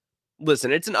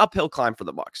 Listen, it's an uphill climb for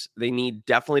the Bucs. They need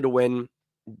definitely to win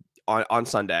on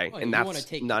Sunday, and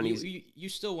that's not easy. You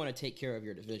still want to take care of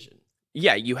your division.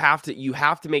 Yeah, you have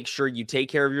to make sure you take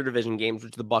care of your division games,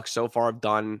 which the Bucs so far have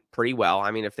done pretty well.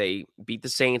 I mean, if they beat the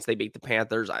Saints, they beat the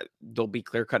Panthers, they'll be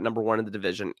clear-cut number 1 in the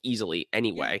division easily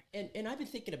anyway. And I've been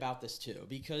thinking about this too,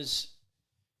 because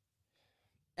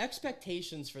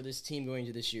expectations for this team going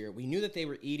into this year, we knew that they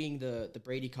were eating the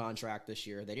Brady contract this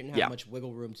year. They didn't have much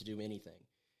wiggle room to do anything.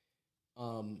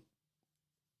 A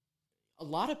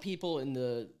lot of people in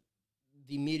the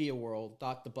media world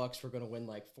thought the Bucs were going to win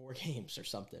like 4 games or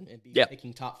something and be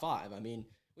picking top 5. I mean,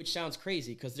 which sounds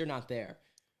crazy because they're not there.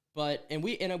 But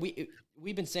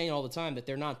we've been saying all the time that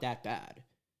they're not that bad.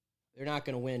 They're not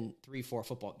going to win 3-4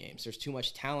 football games. There's too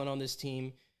much talent on this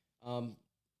team.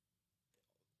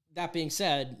 That being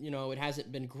said, it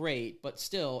hasn't been great, but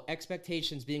still,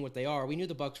 expectations being what they are, we knew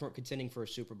the Bucs weren't contending for a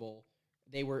Super Bowl.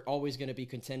 They were always going to be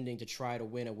contending to try to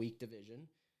win a weak division.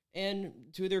 And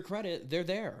to their credit, they're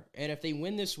there. And if they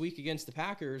win this week against the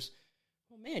Packers,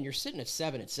 well, man, you're sitting at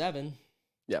 7 and 7.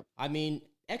 Yeah. I mean,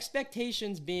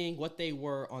 expectations being what they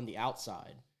were on the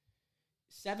outside,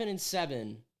 7 and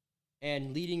 7,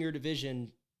 and leading your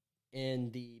division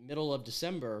in the middle of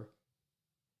December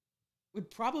would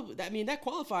probably, that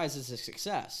qualifies as a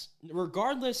success,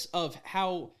 regardless of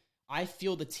how I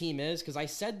feel the team is. Because I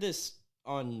said this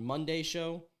on Monday's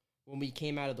show when we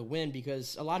came out of the win,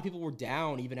 because a lot of people were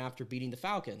down even after beating the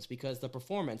Falcons because the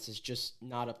performance is just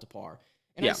not up to par.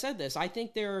 And I said this, I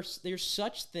think there's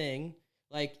such thing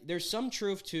Like, there's some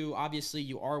truth to, obviously,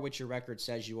 you are what your record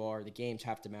says you are. The games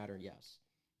have to matter, yes.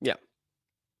 Yeah.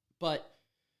 But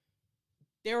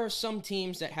there are some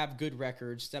teams that have good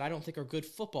records that I don't think are good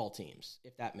football teams,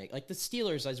 if that makes... Like, the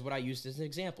Steelers is what I used as an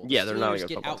example. Yeah, they're not a Steelers good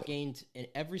get football team. outgained in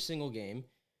every single game.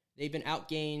 They've been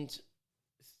outgained...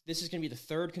 This is going to be the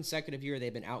third consecutive year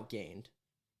they've been outgained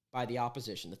by the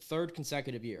opposition. The third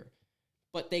consecutive year.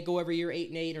 But they go every year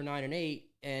 8-8 or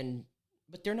 9-8,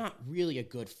 but they're not really a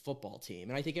good football team.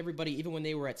 And I think everybody, even when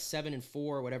they were at 7-4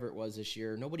 or whatever it was this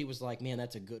year, nobody was like, "Man,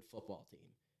 that's a good football team."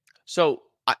 So,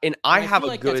 I have feel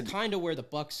a like good. That's kind of where the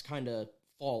Bucs kind of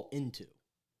fall into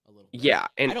a little bit. Yeah,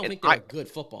 I don't think they're a good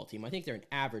football team. I think they're an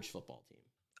average football team.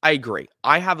 I agree.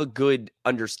 I have a good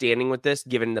understanding with this,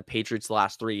 given the Patriots'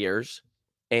 last 3 years,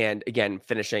 and again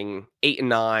finishing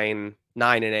 8-9,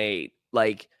 9-8.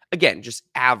 Like, again, just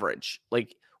average.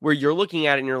 Like, where you're looking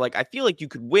at it and you're like, I feel like you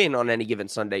could win on any given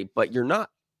Sunday, but you're not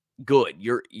good.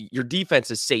 Your defense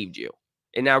has saved you.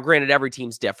 And now, granted, every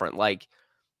team's different. Like,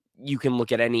 you can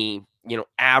look at any,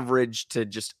 average to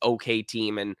just okay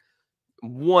team, and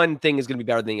one thing is going to be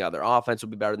better than the other. Offense will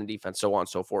be better than defense, so on and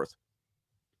so forth.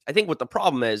 I think what the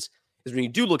problem is when you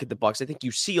do look at the Bucs, I think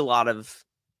you see a lot of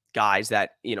guys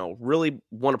that, really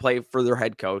want to play for their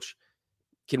head coach,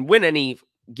 can win any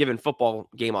given football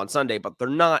game on Sunday, but they're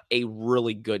not a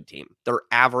really good team. They're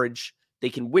average. They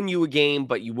can win you a game,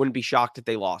 but you wouldn't be shocked if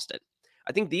they lost it.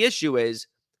 I think the issue is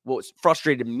what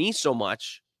frustrated me so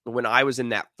much when I was in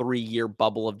that 3-year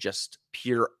bubble of just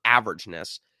pure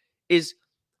averageness is,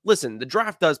 listen, the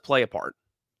draft does play a part,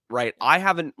 right? I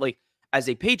haven't, as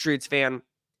a Patriots fan,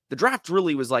 the draft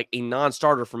really was like a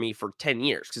non-starter for me for 10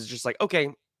 years because it's just like, okay,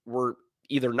 we're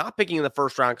either not picking in the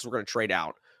first round because we're going to trade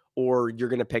out, or you're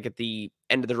going to pick at the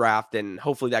end of the draft and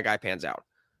hopefully that guy pans out.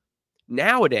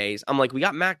 Nowadays, I'm like, we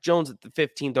got Mac Jones at the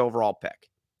 15th overall pick.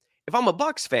 If I'm a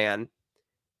Bucs fan,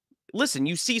 listen,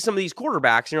 you see some of these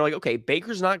quarterbacks and you're like, okay,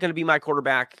 Baker's not going to be my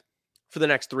quarterback for the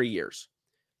next 3 years.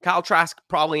 Kyle Trask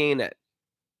probably ain't it.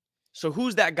 So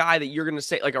who's that guy that you're going to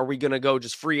say, like, are we going to go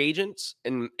just free agents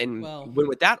and win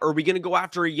with that? Or are we going to go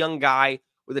after a young guy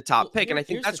with a top pick? And I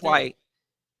think that's why.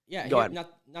 Yeah, go ahead.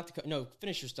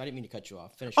 Finish your study. I didn't mean to cut you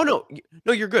off. Finish.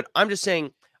 No, you're good. I'm just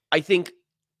saying, I think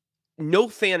no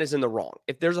fan is in the wrong.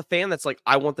 If there's a fan that's like,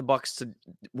 I want the Bucs to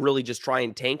really just try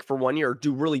and tank for 1 year or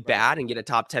do really bad and get a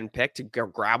top 10 pick to go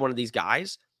grab one of these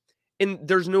guys. And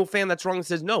there's no fan that's wrong that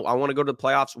says, no, I want to go to the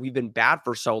playoffs. We've been bad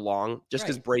for so long just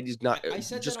because Brady's not, just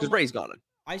because Brady's gone.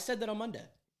 I said that on Monday.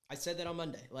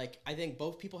 Like, I think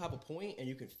both people have a point and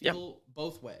you can feel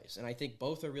both ways. And I think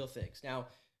both are real things. Now,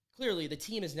 clearly, the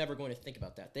team is never going to think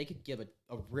about that. They could give a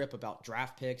rip about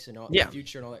draft picks and all the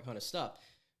future and all that kind of stuff.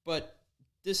 But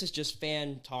this is just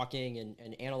fan talking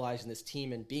and analyzing this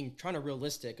team and trying to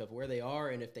realistic of where they are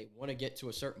and if they want to get to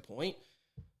a certain point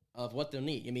of what they'll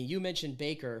need. I mean, you mentioned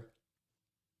Baker.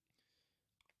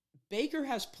 Baker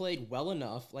has played well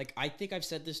enough. Like, I think I've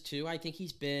said this too. I think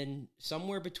he's been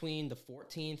somewhere between the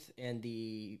 14th and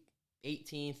the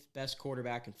 18th best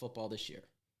quarterback in football this year.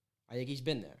 I think he's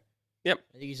been there. Yep.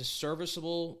 I think he's a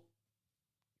serviceable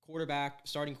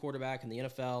starting quarterback in the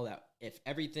NFL that if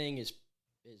everything is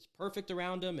perfect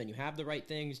around him and you have the right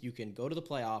things, you can go to the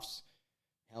playoffs,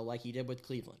 hell, like he did with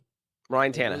Cleveland.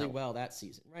 Ryan Tannehill. Really well that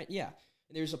season, right? Yeah.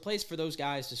 And there's a place for those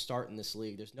guys to start in this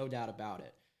league. There's no doubt about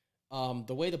it.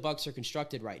 The way the Bucs are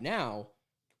constructed right now,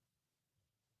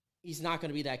 he's not going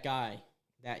to be that guy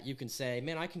that you can say,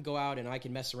 man, I can go out and I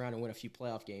can mess around and win a few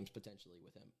playoff games potentially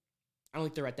with him. I don't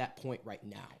think they're at that point right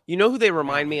now. You know who they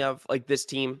remind me of? Like, this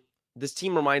team? This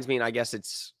team reminds me, and I guess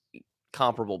it's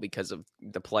comparable because of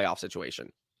the playoff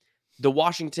situation. The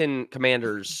Washington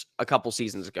Commanders a couple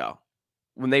seasons ago,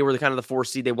 when they were kind of the 4th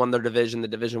seed, they won their division. The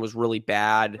division was really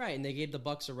bad. Right, and they gave the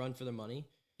Bucs a run for their money.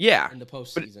 Yeah. In the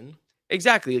postseason.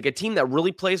 Exactly. Like, a team that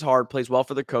really plays hard, plays well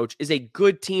for their coach, is a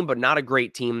good team, but not a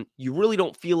great team. You really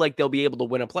don't feel like they'll be able to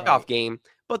win a playoff game,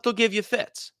 but they'll give you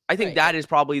fits. I think that is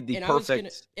probably the perfect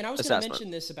assessment. And I was going to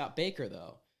mention this about Baker,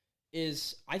 though,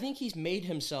 is I think he's made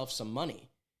himself some money.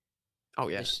 Oh,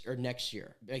 yeah. Next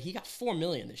year. He got $4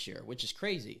 million this year, which is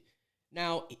crazy.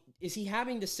 Now, is he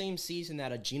having the same season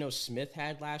that a Geno Smith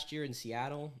had last year in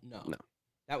Seattle? No.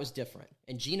 That was different.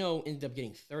 And Geno ended up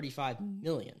getting $35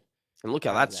 million. And look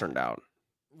how that's turned out.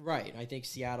 Right. I think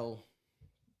Seattle...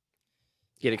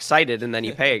 Get excited, and then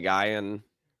you pay a guy, and...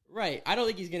 Right. I don't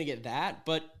think he's going to get that,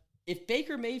 but if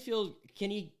Baker Mayfield,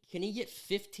 can he get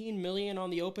 $15 million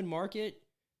on the open market?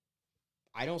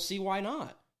 I don't see why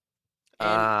not.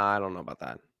 I don't know about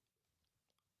that.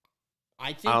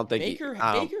 I think Baker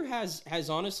has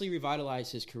honestly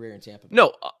revitalized his career in Tampa Bay.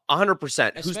 No,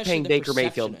 100%. Who's paying Baker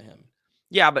Mayfield?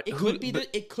 Yeah, but it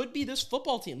could be this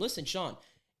football team. Listen, Sean,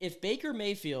 if Baker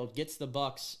Mayfield gets the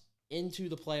Bucs into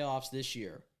the playoffs this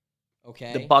year,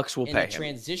 okay, the Bucs will in pay the him.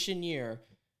 transition year.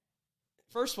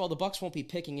 First of all, the Bucs won't be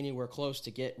picking anywhere close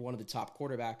to get one of the top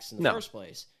quarterbacks in the first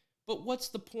place. But what's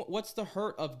the point? What's the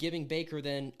hurt of giving Baker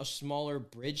then a smaller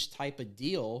bridge type of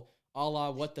deal, a la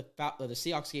what the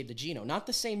Seahawks gave to Geno? Not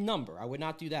the same number. I would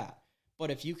not do that.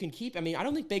 But if you can keep, I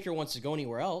don't think Baker wants to go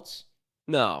anywhere else.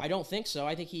 No, I don't think so.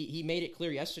 I think he made it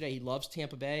clear yesterday he loves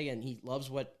Tampa Bay and he loves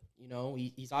what,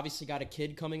 he's obviously got a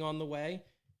kid coming on the way.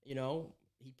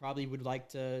 He probably would like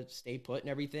to stay put and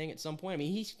everything at some point.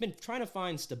 He's been trying to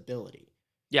find stability.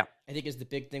 Yeah. I think is the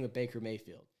big thing with Baker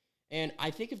Mayfield. And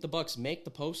I think if the Bucs make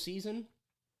the postseason,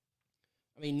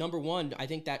 number one, I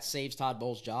think that saves Todd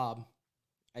Bowles' job.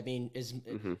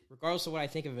 Regardless of what I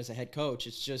think of him as a head coach,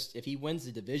 it's just if he wins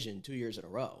the division 2 years in a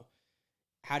row,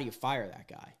 how do you fire that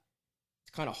guy?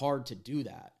 It's kind of hard to do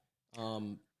that.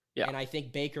 And I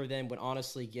think Baker then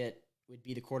would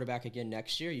be the quarterback again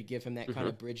next year. You give him that kind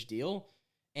of bridge deal,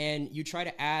 and you try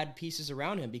to add pieces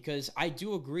around him because I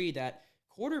do agree that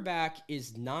quarterback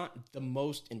is not the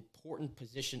most important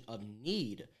position of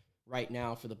need right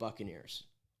now for the Buccaneers.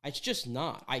 It's just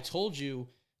not. I told you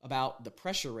about the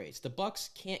pressure rates. The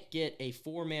Bucs can't get a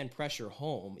 4-man pressure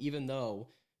home, even though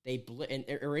they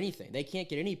or anything. They can't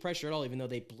get any pressure at all, even though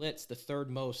they blitz the third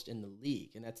most in the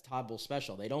league, and that's Todd Bowles'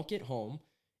 special. They don't get home.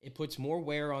 It puts more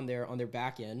wear on their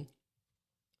back end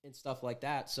and stuff like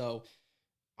that. So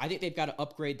I think they've got to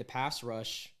upgrade the pass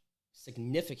rush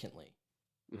significantly.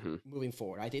 Moving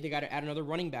forward. I think they got to add another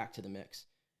running back to the mix.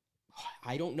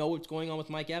 I don't know what's going on with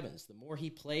Mike Evans. The more he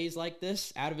plays like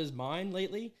this, out of his mind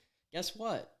lately, guess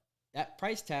what? That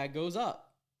price tag goes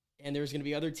up. And there's going to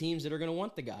be other teams that are going to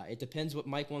want the guy. It depends what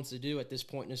Mike wants to do at this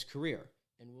point in his career.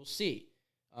 And we'll see.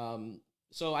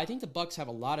 So I think the Bucs have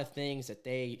a lot of things that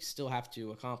they still have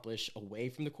to accomplish away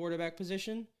from the quarterback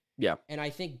position. Yeah. And I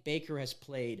think Baker has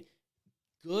played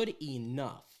good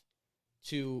enough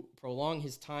to prolong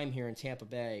his time here in Tampa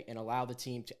Bay and allow the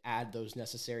team to add those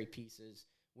necessary pieces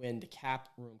when the cap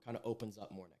room kind of opens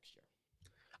up more next year.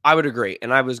 I would agree.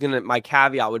 And my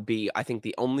caveat would be, I think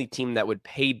the only team that would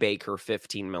pay Baker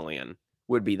 $15 million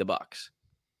would be the Bucs.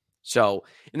 So,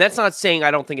 and that's not saying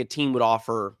I don't think a team would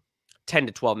offer 10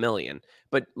 to 12 million,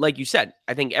 but like you said,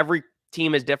 I think every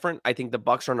team is different. I think the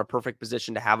Bucs are in a perfect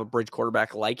position to have a bridge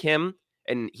quarterback like him.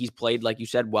 And he's played, like you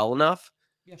said, well enough.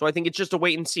 Yeah. So I think it's just a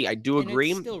wait and see. I do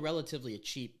agree. It's still relatively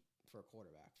cheap for a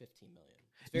quarterback, $15 million.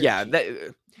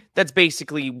 Yeah, that's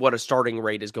basically what a starting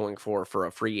rate is going for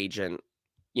a free agent,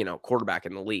 quarterback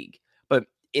in the league. But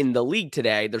in the league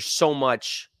today, there's so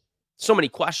many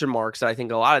question marks that I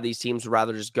think a lot of these teams would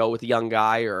rather just go with a young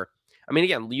guy.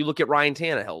 Again, you look at Ryan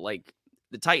Tannehill, like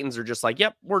the Titans are just like,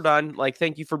 yep, we're done. Like,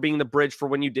 thank you for being the bridge for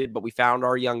when you did, but we found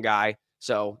our young guy.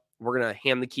 So we're going to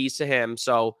hand the keys to him.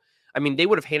 So they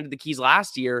would have handed the keys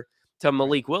last year to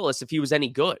Malik Willis if he was any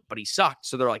good, but he sucked.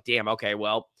 So they're like, damn, okay,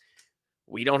 well,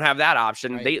 we don't have that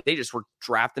option. Right. They just were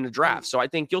drafting a draft. So I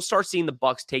think you'll start seeing the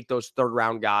Bucs take those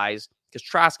third-round guys because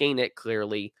Trask ain't it,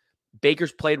 clearly.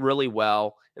 Baker's played really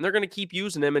well, and they're going to keep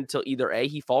using him until either A,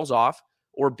 he falls off,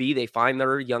 or B, they find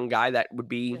their young guy that would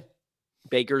be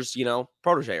Baker's,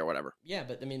 protege or whatever. Yeah,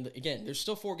 but, again, there's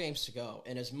still 4 games to go,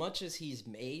 and as much as he's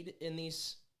made in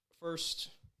these first,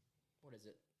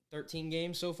 13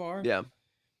 games so far. Yeah.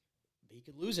 He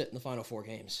could lose it in the final 4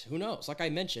 games. Who knows? Like I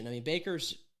mentioned,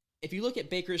 if you look at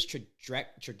Baker's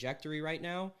trajectory right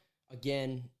now,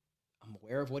 again, I'm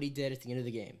aware of what he did at the end of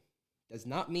the game. Does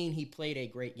not mean he played a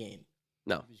great game.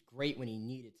 No. He was great when he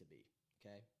needed to be,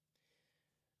 okay?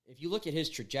 If you look at his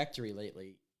trajectory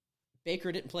lately,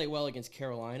 Baker didn't play well against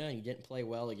Carolina, and he didn't play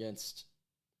well against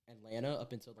Atlanta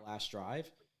up until the last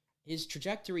drive. His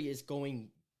trajectory is going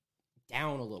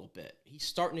down a little bit. He's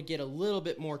starting to get a little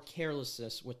bit more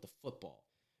carelessness with the football.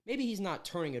 Maybe he's not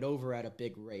turning it over at a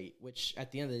big rate, which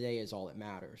at the end of the day is all that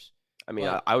matters.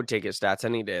 I would take his stats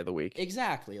any day of the week.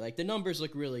 Exactly. Like, the numbers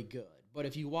look really good. But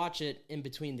if you watch it in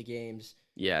between the games...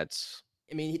 Yeah, it's...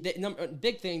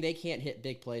 big thing, they can't hit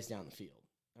big plays down the field.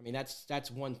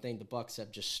 That's one thing the Bucs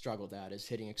have just struggled at, is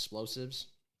hitting explosives.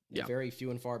 They're very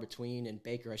few and far between, and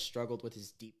Baker has struggled with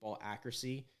his deep ball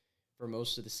accuracy for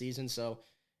most of the season. So...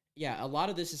 yeah, a lot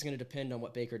of this is going to depend on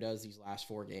what Baker does these last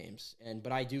 4 games.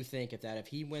 But I do think if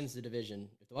he wins the division,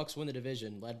 if the Bucs win the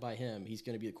division led by him, he's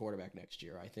going to be the quarterback next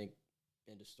year, I think.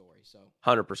 End of story. So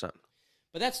 100%.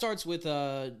 But that starts with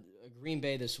Green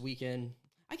Bay this weekend.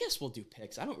 I guess we'll do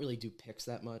picks. I don't really do picks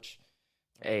that much.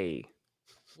 Hey.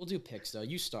 We'll do picks, though.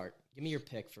 You start. Give me your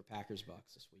pick for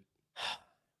Packers-Bucs this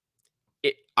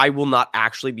week. I will not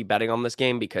actually be betting on this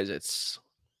game because it's,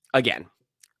 again,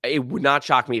 It would not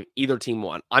shock me if either team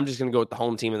won. I'm just going to go with the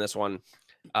home team in this one.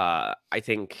 I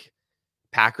think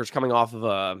Packers coming off of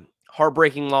a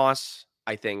heartbreaking loss.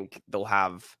 I think they'll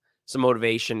have some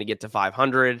motivation to get to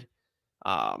 500.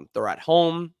 They're at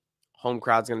home. Home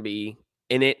crowd's going to be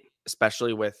in it,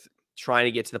 especially with trying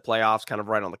to get to the playoffs, kind of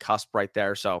right on the cusp right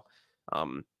there. So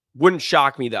wouldn't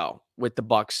shock me, though, with the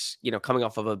Bucs, coming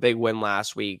off of a big win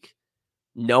last week,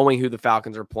 knowing who the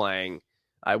Falcons are playing.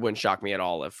 It wouldn't shock me at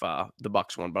all if the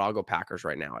Bucs won, but I'll go Packers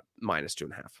right now at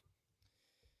 -2.5.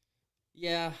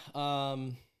 Yeah,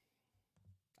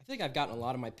 I think I've gotten a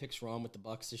lot of my picks wrong with the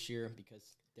Bucs this year because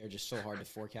they're just so hard to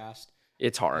forecast.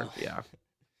 It's hard, yeah.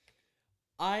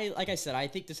 Like I said, I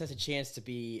think this has a chance to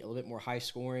be a little bit more high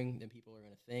scoring than people are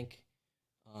going to think,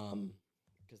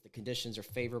 because the conditions are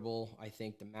favorable. I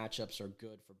think the matchups are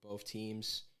good for both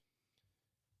teams.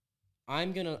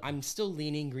 I'm still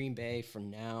leaning Green Bay for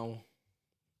now.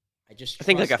 I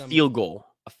think like a them. field goal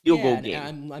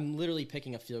game. I'm literally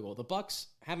picking a field goal. The Bucs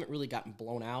haven't really gotten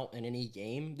blown out in any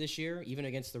game this year, even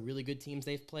against the really good teams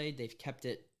they've played. They've kept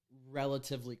it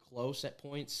relatively close at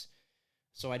points,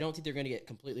 so I don't think they're going to get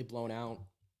completely blown out.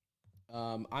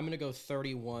 I'm going to go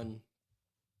 31-28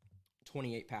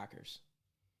 Packers,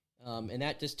 and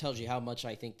that just tells you how much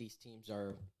I think these teams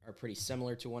are pretty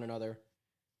similar to one another.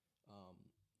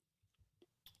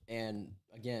 And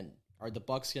again, are the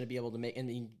Bucs going to be able to make? I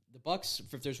mean, the Bucs,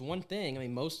 if there's one thing,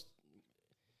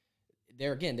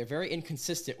 they're very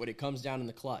inconsistent when it comes down in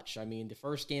the clutch. I mean, the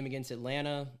first game against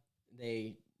Atlanta,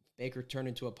 Baker turned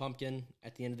into a pumpkin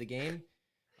at the end of the game,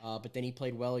 but then he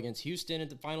played well against Houston at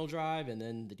the final drive, and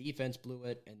then the defense blew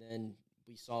it, and then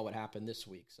we saw what happened this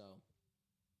week. So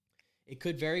it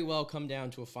could very well come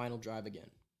down to a final drive again.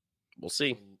 We'll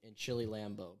see. In chilly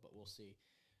Lambeau, but we'll see.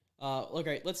 Look, all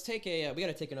right, let's take we got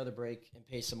to take another break and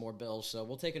pay some more bills. So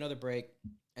we'll take another break,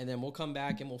 and then we'll come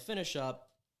back and we'll finish up.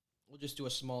 We'll just do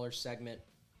a smaller segment.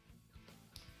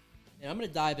 And I'm going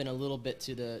to dive in a little bit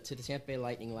to the Tampa Bay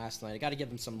Lightning last night. I got to give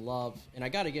them some love, and I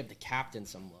got to give the captain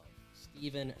some love,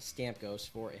 Steven Stamkos,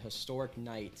 for a historic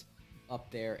night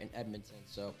up there in Edmonton.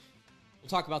 So we'll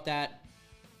talk about that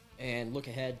and look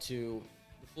ahead to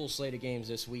the full slate of games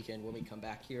this weekend when we come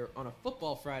back here on a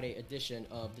Football Friday edition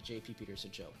of the JP Peterson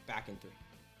Show. Back in 3.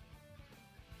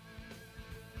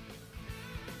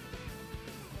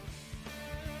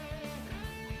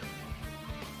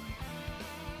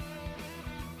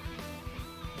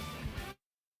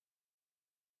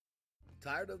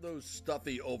 Tired of those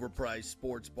stuffy, overpriced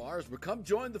sports bars? Well, come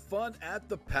join the fun at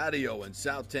the Patio in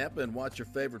South Tampa and watch your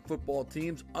favorite football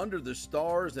teams under the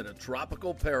stars in a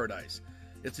tropical paradise.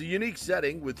 It's a unique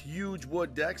setting with huge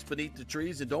wood decks beneath the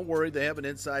trees, and don't worry, they have an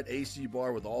inside AC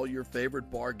bar with all your favorite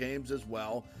bar games as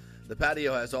well. The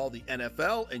Patio has all the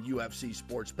NFL and UFC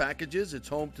sports packages. It's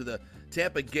home to the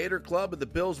Tampa Gator Club and the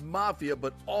Bills Mafia,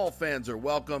 but all fans are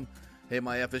welcome. Hey,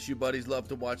 my FSU buddies love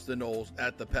to watch the Noles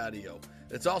at the Patio.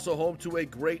 It's also home to a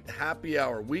great happy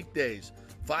hour weekdays.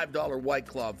 $5 White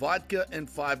Claw vodka and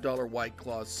 $5 White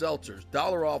Claw seltzers.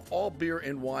 $1 off all beer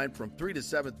and wine from 3 to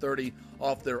 7:30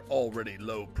 off their already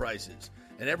low prices.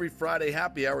 And every Friday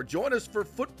happy hour, join us for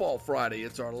Football Friday.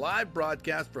 It's our live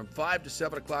broadcast from 5 to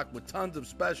 7 o'clock with tons of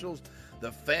specials.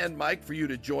 The fan mic for you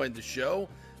to join the show.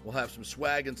 We'll have some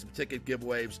swag and some ticket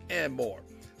giveaways and more.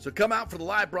 So come out for the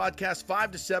live broadcast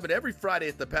 5 to 7 every Friday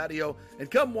at the Patio and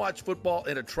come watch football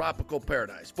in a tropical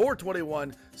paradise.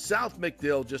 421 South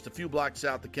McDill, just a few blocks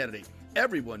south of Kennedy.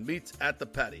 Everyone meets at the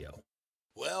Patio.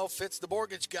 Well, Fitz the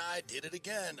mortgage guy did it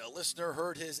again. A listener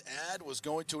heard his ad, was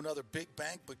going to another big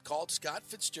bank, but called Scott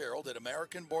Fitzgerald at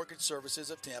American Mortgage Services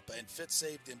of Tampa, and Fitz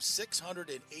saved him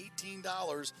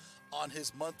 $618 on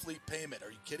his monthly payment.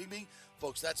 Are you kidding me?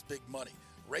 Folks, that's big money.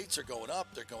 Rates are going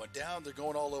up, they're going down, they're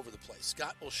going all over the place.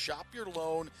 Scott will shop your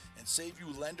loan and save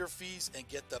you lender fees and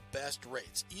get the best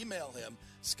rates. Email him,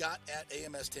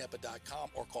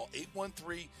 scott@amstampa.com, or call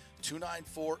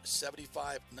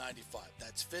 813-294-7595.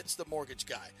 That's Fitz, the mortgage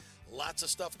guy. Lots of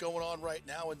stuff going on right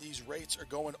now, and these rates are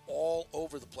going all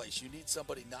over the place. You need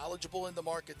somebody knowledgeable in the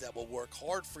market that will work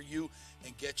hard for you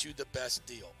and get you the best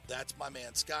deal. That's my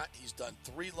man, Scott. He's done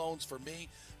 3 loans for me,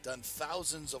 done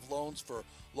thousands of loans for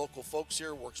local folks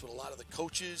here, works with a lot of the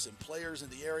coaches and players in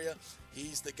the area.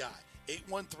 He's the guy.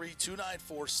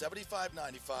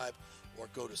 813-294-7595, or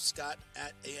go to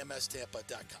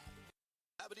scott@amstampa.com.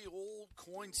 Have any old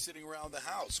coins sitting around the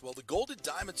house? Well, the Golden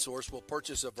Diamond Source will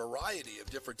purchase a variety of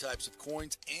different types of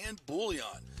coins and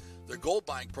bullion. Their gold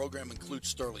buying program includes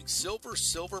sterling silver,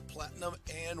 silver, platinum,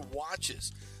 and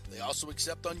watches. They also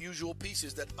accept unusual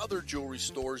pieces that other jewelry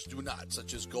stores do not,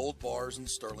 such as gold bars and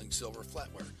sterling silver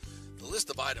flatware. The list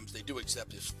of items they do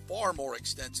accept is far more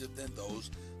extensive than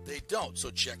those They don't,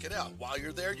 so check it out. While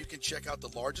you're there, you can check out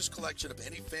the largest collection of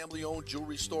any family-owned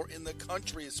jewelry store in the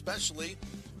country, especially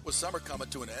with summer coming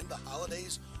to an end. The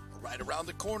holidays are right around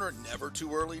the corner. Never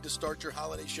too early to start your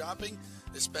holiday shopping,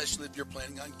 especially if you're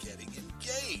planning on getting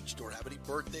engaged or have any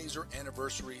birthdays or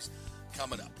anniversaries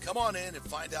coming up. Come on in and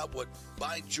find out what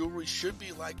buying jewelry should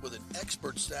be like with an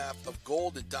expert staff of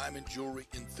gold and diamond jewelry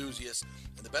enthusiasts.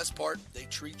 And the best part, they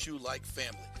treat you like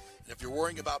family. And if you're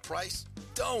worrying about price,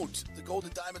 don't. The Gold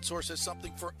and Diamond Source has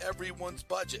something for everyone's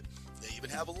budget. They even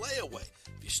have a layaway.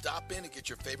 If you stop in and get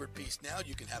your favorite piece now,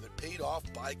 you can have it paid off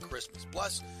by Christmas.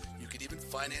 Plus, you can even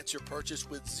finance your purchase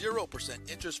with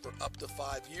 0% interest for up to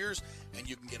 5 years, and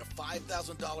you can get a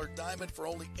 $5,000 diamond for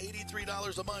only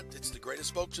 $83 a month. It's the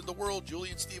greatest folks in the world, Julie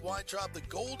and Steve Weintraub, the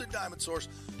Gold and Diamond Source,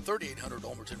 3800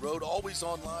 Olmerton Road, always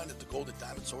online at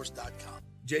thegoldendiamondsource.com.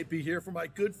 JP here for my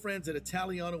good friends at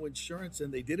Italiano Insurance,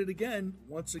 and they did it again.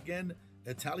 Once again,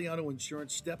 Italiano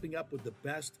Insurance stepping up with the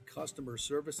best customer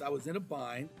service. I was in a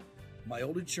bind. My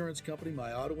old insurance company,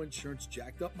 my auto insurance,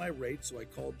 jacked up my rates, so I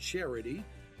called Charity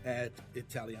at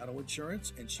Italiano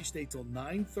Insurance, and she stayed till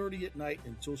 9:30 at night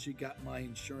until she got my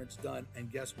insurance done.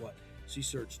 And guess what? She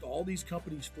searched all these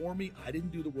companies for me. I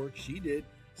didn't do the work. She did.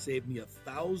 Saved me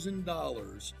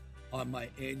 $1,000 on my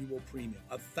annual premium.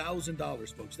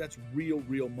 $1,000, folks. That's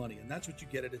real money. And that's what you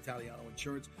get at Italiano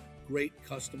Insurance. Great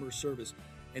customer service.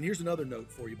 And here's another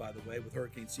note for you, by the way, with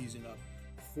hurricane season up.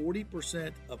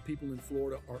 40% of people in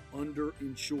Florida are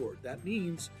underinsured. That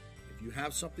means if you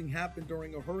have something happen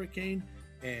during a hurricane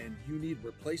and you need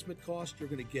replacement costs, you're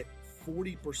going to get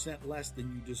 40% less than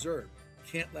you deserve.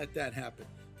 Can't let that happen.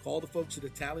 Call the folks at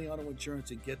Italiano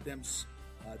Insurance and get them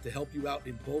to help you out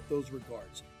in both those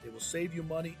regards. They will save you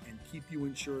money and keep you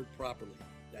insured properly.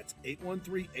 That's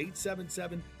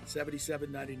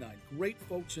 813-877-7799. Great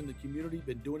folks in the community,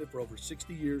 been doing it for over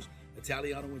 60 years.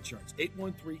 Italiano Insurance,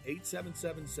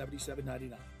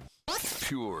 813-877-7799.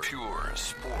 Pure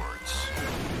sports.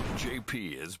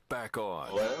 JP is back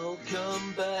on.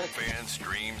 Welcome back.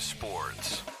 FanStream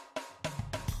Sports.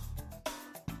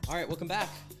 All right, welcome back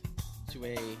to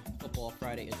a Football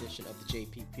Friday edition of the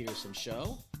JP Peterson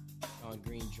Show. Sean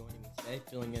Green joining me today,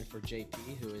 filling in for JP,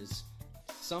 who is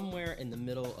somewhere in the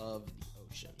middle of the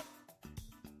ocean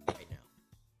right now.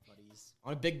 But he's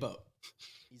on a big boat.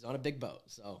 He's on a big boat,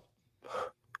 so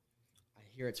I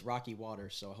hear it's rocky water,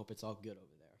 so I hope it's all good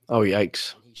over there. Oh,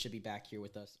 yikes. And he should be back here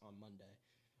with us on Monday.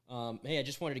 Hey, I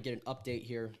just wanted to get an update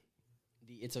here.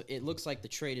 It looks like the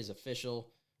trade is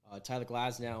official. Tyler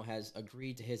Glasnow has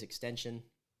agreed to his extension,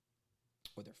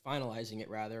 or they're finalizing it,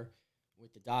 rather,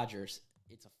 with the Dodgers.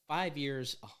 It's a 5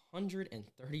 years, $135 million.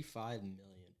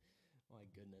 My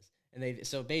goodness. And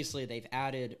they've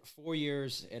added 4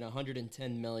 years and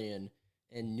 $110 million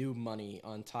in new money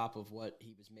on top of what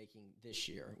he was making this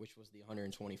year, which was the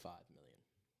 $125 million,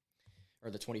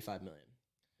 or the $25 million.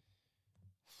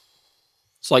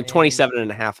 It's like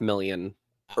 $27.5 million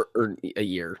or a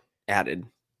year added.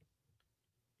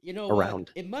 You know around.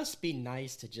 What? It must be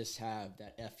nice to just have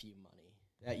that FU money.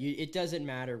 It doesn't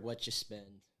matter what you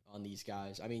spend on these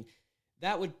guys. I mean,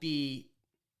 that would be,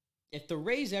 if the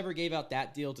Rays ever gave out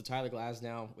that deal to Tyler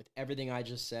Glasnow with everything I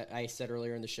said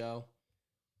earlier in the show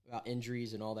about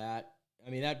injuries and all that, I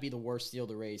mean, that'd be the worst deal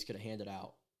the Rays could have handed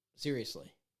out.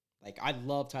 Seriously. Like, I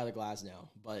love Tyler Glasnow,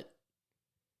 but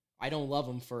I don't love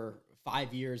him for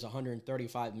 5 years,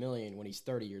 $135 million when he's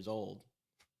 30 years old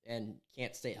and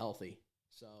can't stay healthy.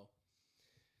 So,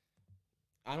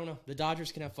 I don't know. The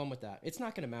Dodgers can have fun with that. It's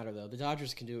not going to matter, though. The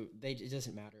Dodgers can it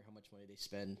doesn't matter how much money they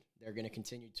spend. They're going to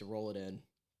continue to roll it in.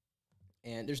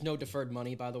 And there's no deferred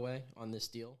money, by the way, on this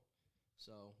deal.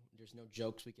 So, there's no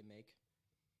jokes we can make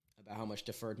about how much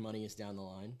deferred money is down the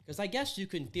line. Because I guess you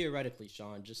can theoretically,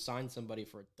 Sean, just sign somebody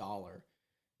for $1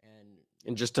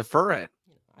 and just defer it.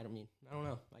 You know, I don't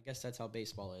know. I guess that's how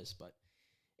baseball is. But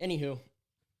anywho,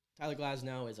 Tyler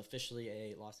Glasnow is officially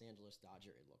a Los Angeles Dodger,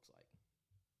 it looks like.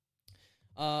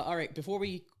 All right, before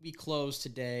we close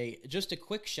today, just a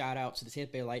quick shout-out to the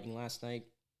Tampa Bay Lightning last night.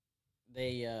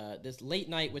 They this late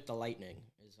night with the Lightning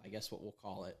is, I guess, what we'll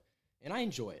call it. And I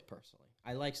enjoy it, personally.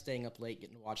 I like staying up late,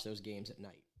 getting to watch those games at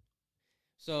night.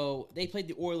 So they played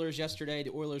the Oilers yesterday.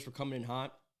 The Oilers were coming in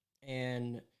hot,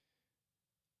 and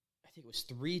I think it was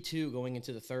 3-2 going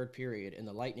into the third period, and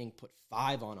the Lightning put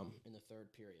 5 on them in the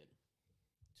third period.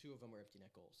 2 of them were empty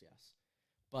net goals, yes.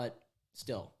 But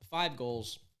still, 5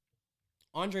 goals.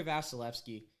 Andrei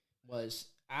Vasilevsky was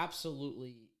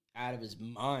absolutely out of his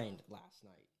mind last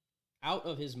night. Out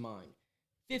of his mind.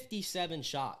 57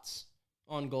 shots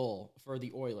on goal for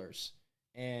the Oilers.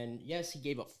 And yes, he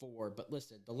gave up 4, but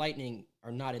listen, the Lightning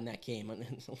are not in that game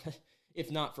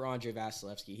if not for Andre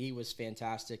Vasilevsky. He was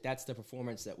fantastic. That's the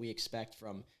performance that we expect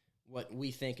from what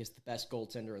we think is the best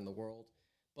goaltender in the world.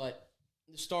 But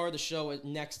the star of the show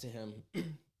next to him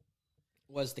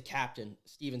was the captain,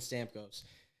 Steven Stamkos.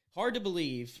 Hard to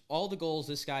believe all the goals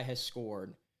this guy has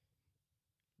scored.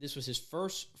 This was his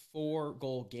first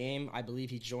 4-goal game. I believe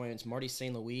he joins Marty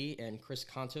St. Louis and Chris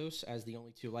Kontos as the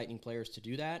only 2 Lightning players to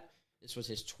do that. This was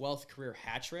his 12th career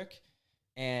hat trick,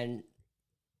 and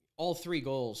all 3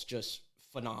 goals just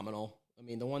phenomenal. I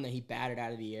mean, the one that he batted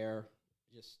out of the air,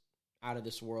 just out of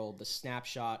this world. The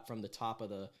snapshot from the top of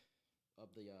the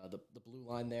blue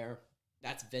line there,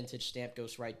 that's vintage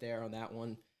Stamkos right there on that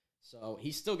one. So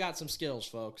he's still got some skills,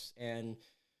 folks. And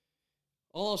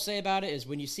all I'll say about it is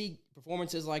when you see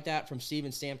performances like that from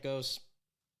Steven Stamkos,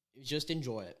 just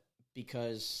enjoy it.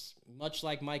 Because much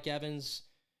like Mike Evans,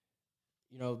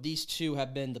 you know, these 2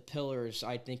 have been the pillars,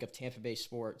 I think, of Tampa Bay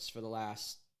sports for the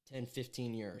last 10,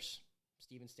 15 years.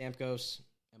 Steven Stamkos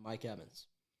and Mike Evans.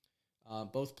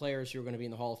 Both players who are going to be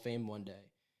in the Hall of Fame one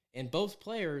day. And both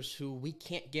players who we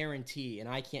can't guarantee, and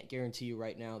I can't guarantee you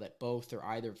right now that both or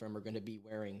either of them are going to be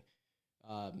wearing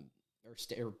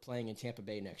or playing in Tampa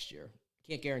Bay next year.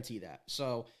 Can't guarantee that.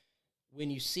 So when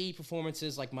you see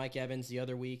performances like Mike Evans the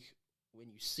other week, when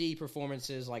you see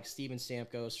performances like Steven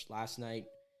Stamkos last night,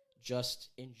 just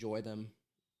enjoy them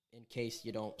in case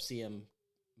you don't see him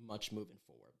much moving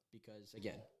forward. Because,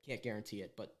 again, can't guarantee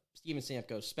it. But Steven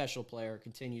Stamkos, special player,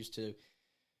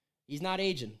 he's not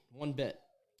aging one bit.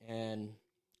 And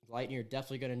Lightning are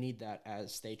definitely going to need that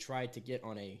as they try to get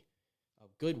on a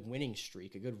good winning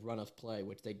streak, a good run of play,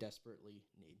 which they desperately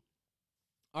need.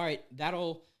 All right,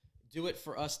 that'll do it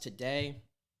for us today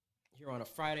here on a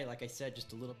Friday. Like I said,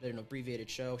 just a little bit of an abbreviated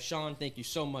show. Sean, thank you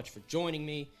so much for joining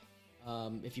me.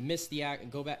 If you missed the act,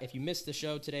 go back. If you missed the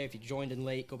show today, if you joined in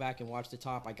late, go back and watch the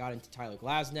top. I got into Tyler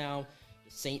Glasnow,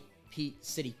 the St. Pete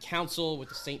City Council with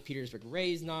the St. Petersburg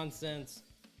Rays nonsense.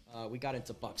 We got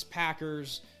into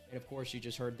Bucs-Packers, and of course, you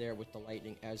just heard there with the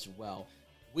Lightning as well.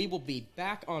 We will be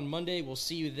back on Monday. We'll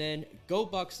see you then. Go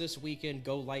Bucs this weekend.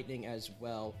 Go Lightning as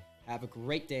well. Have a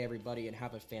great day, everybody, and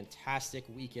have a fantastic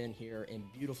weekend here in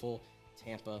beautiful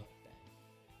Tampa,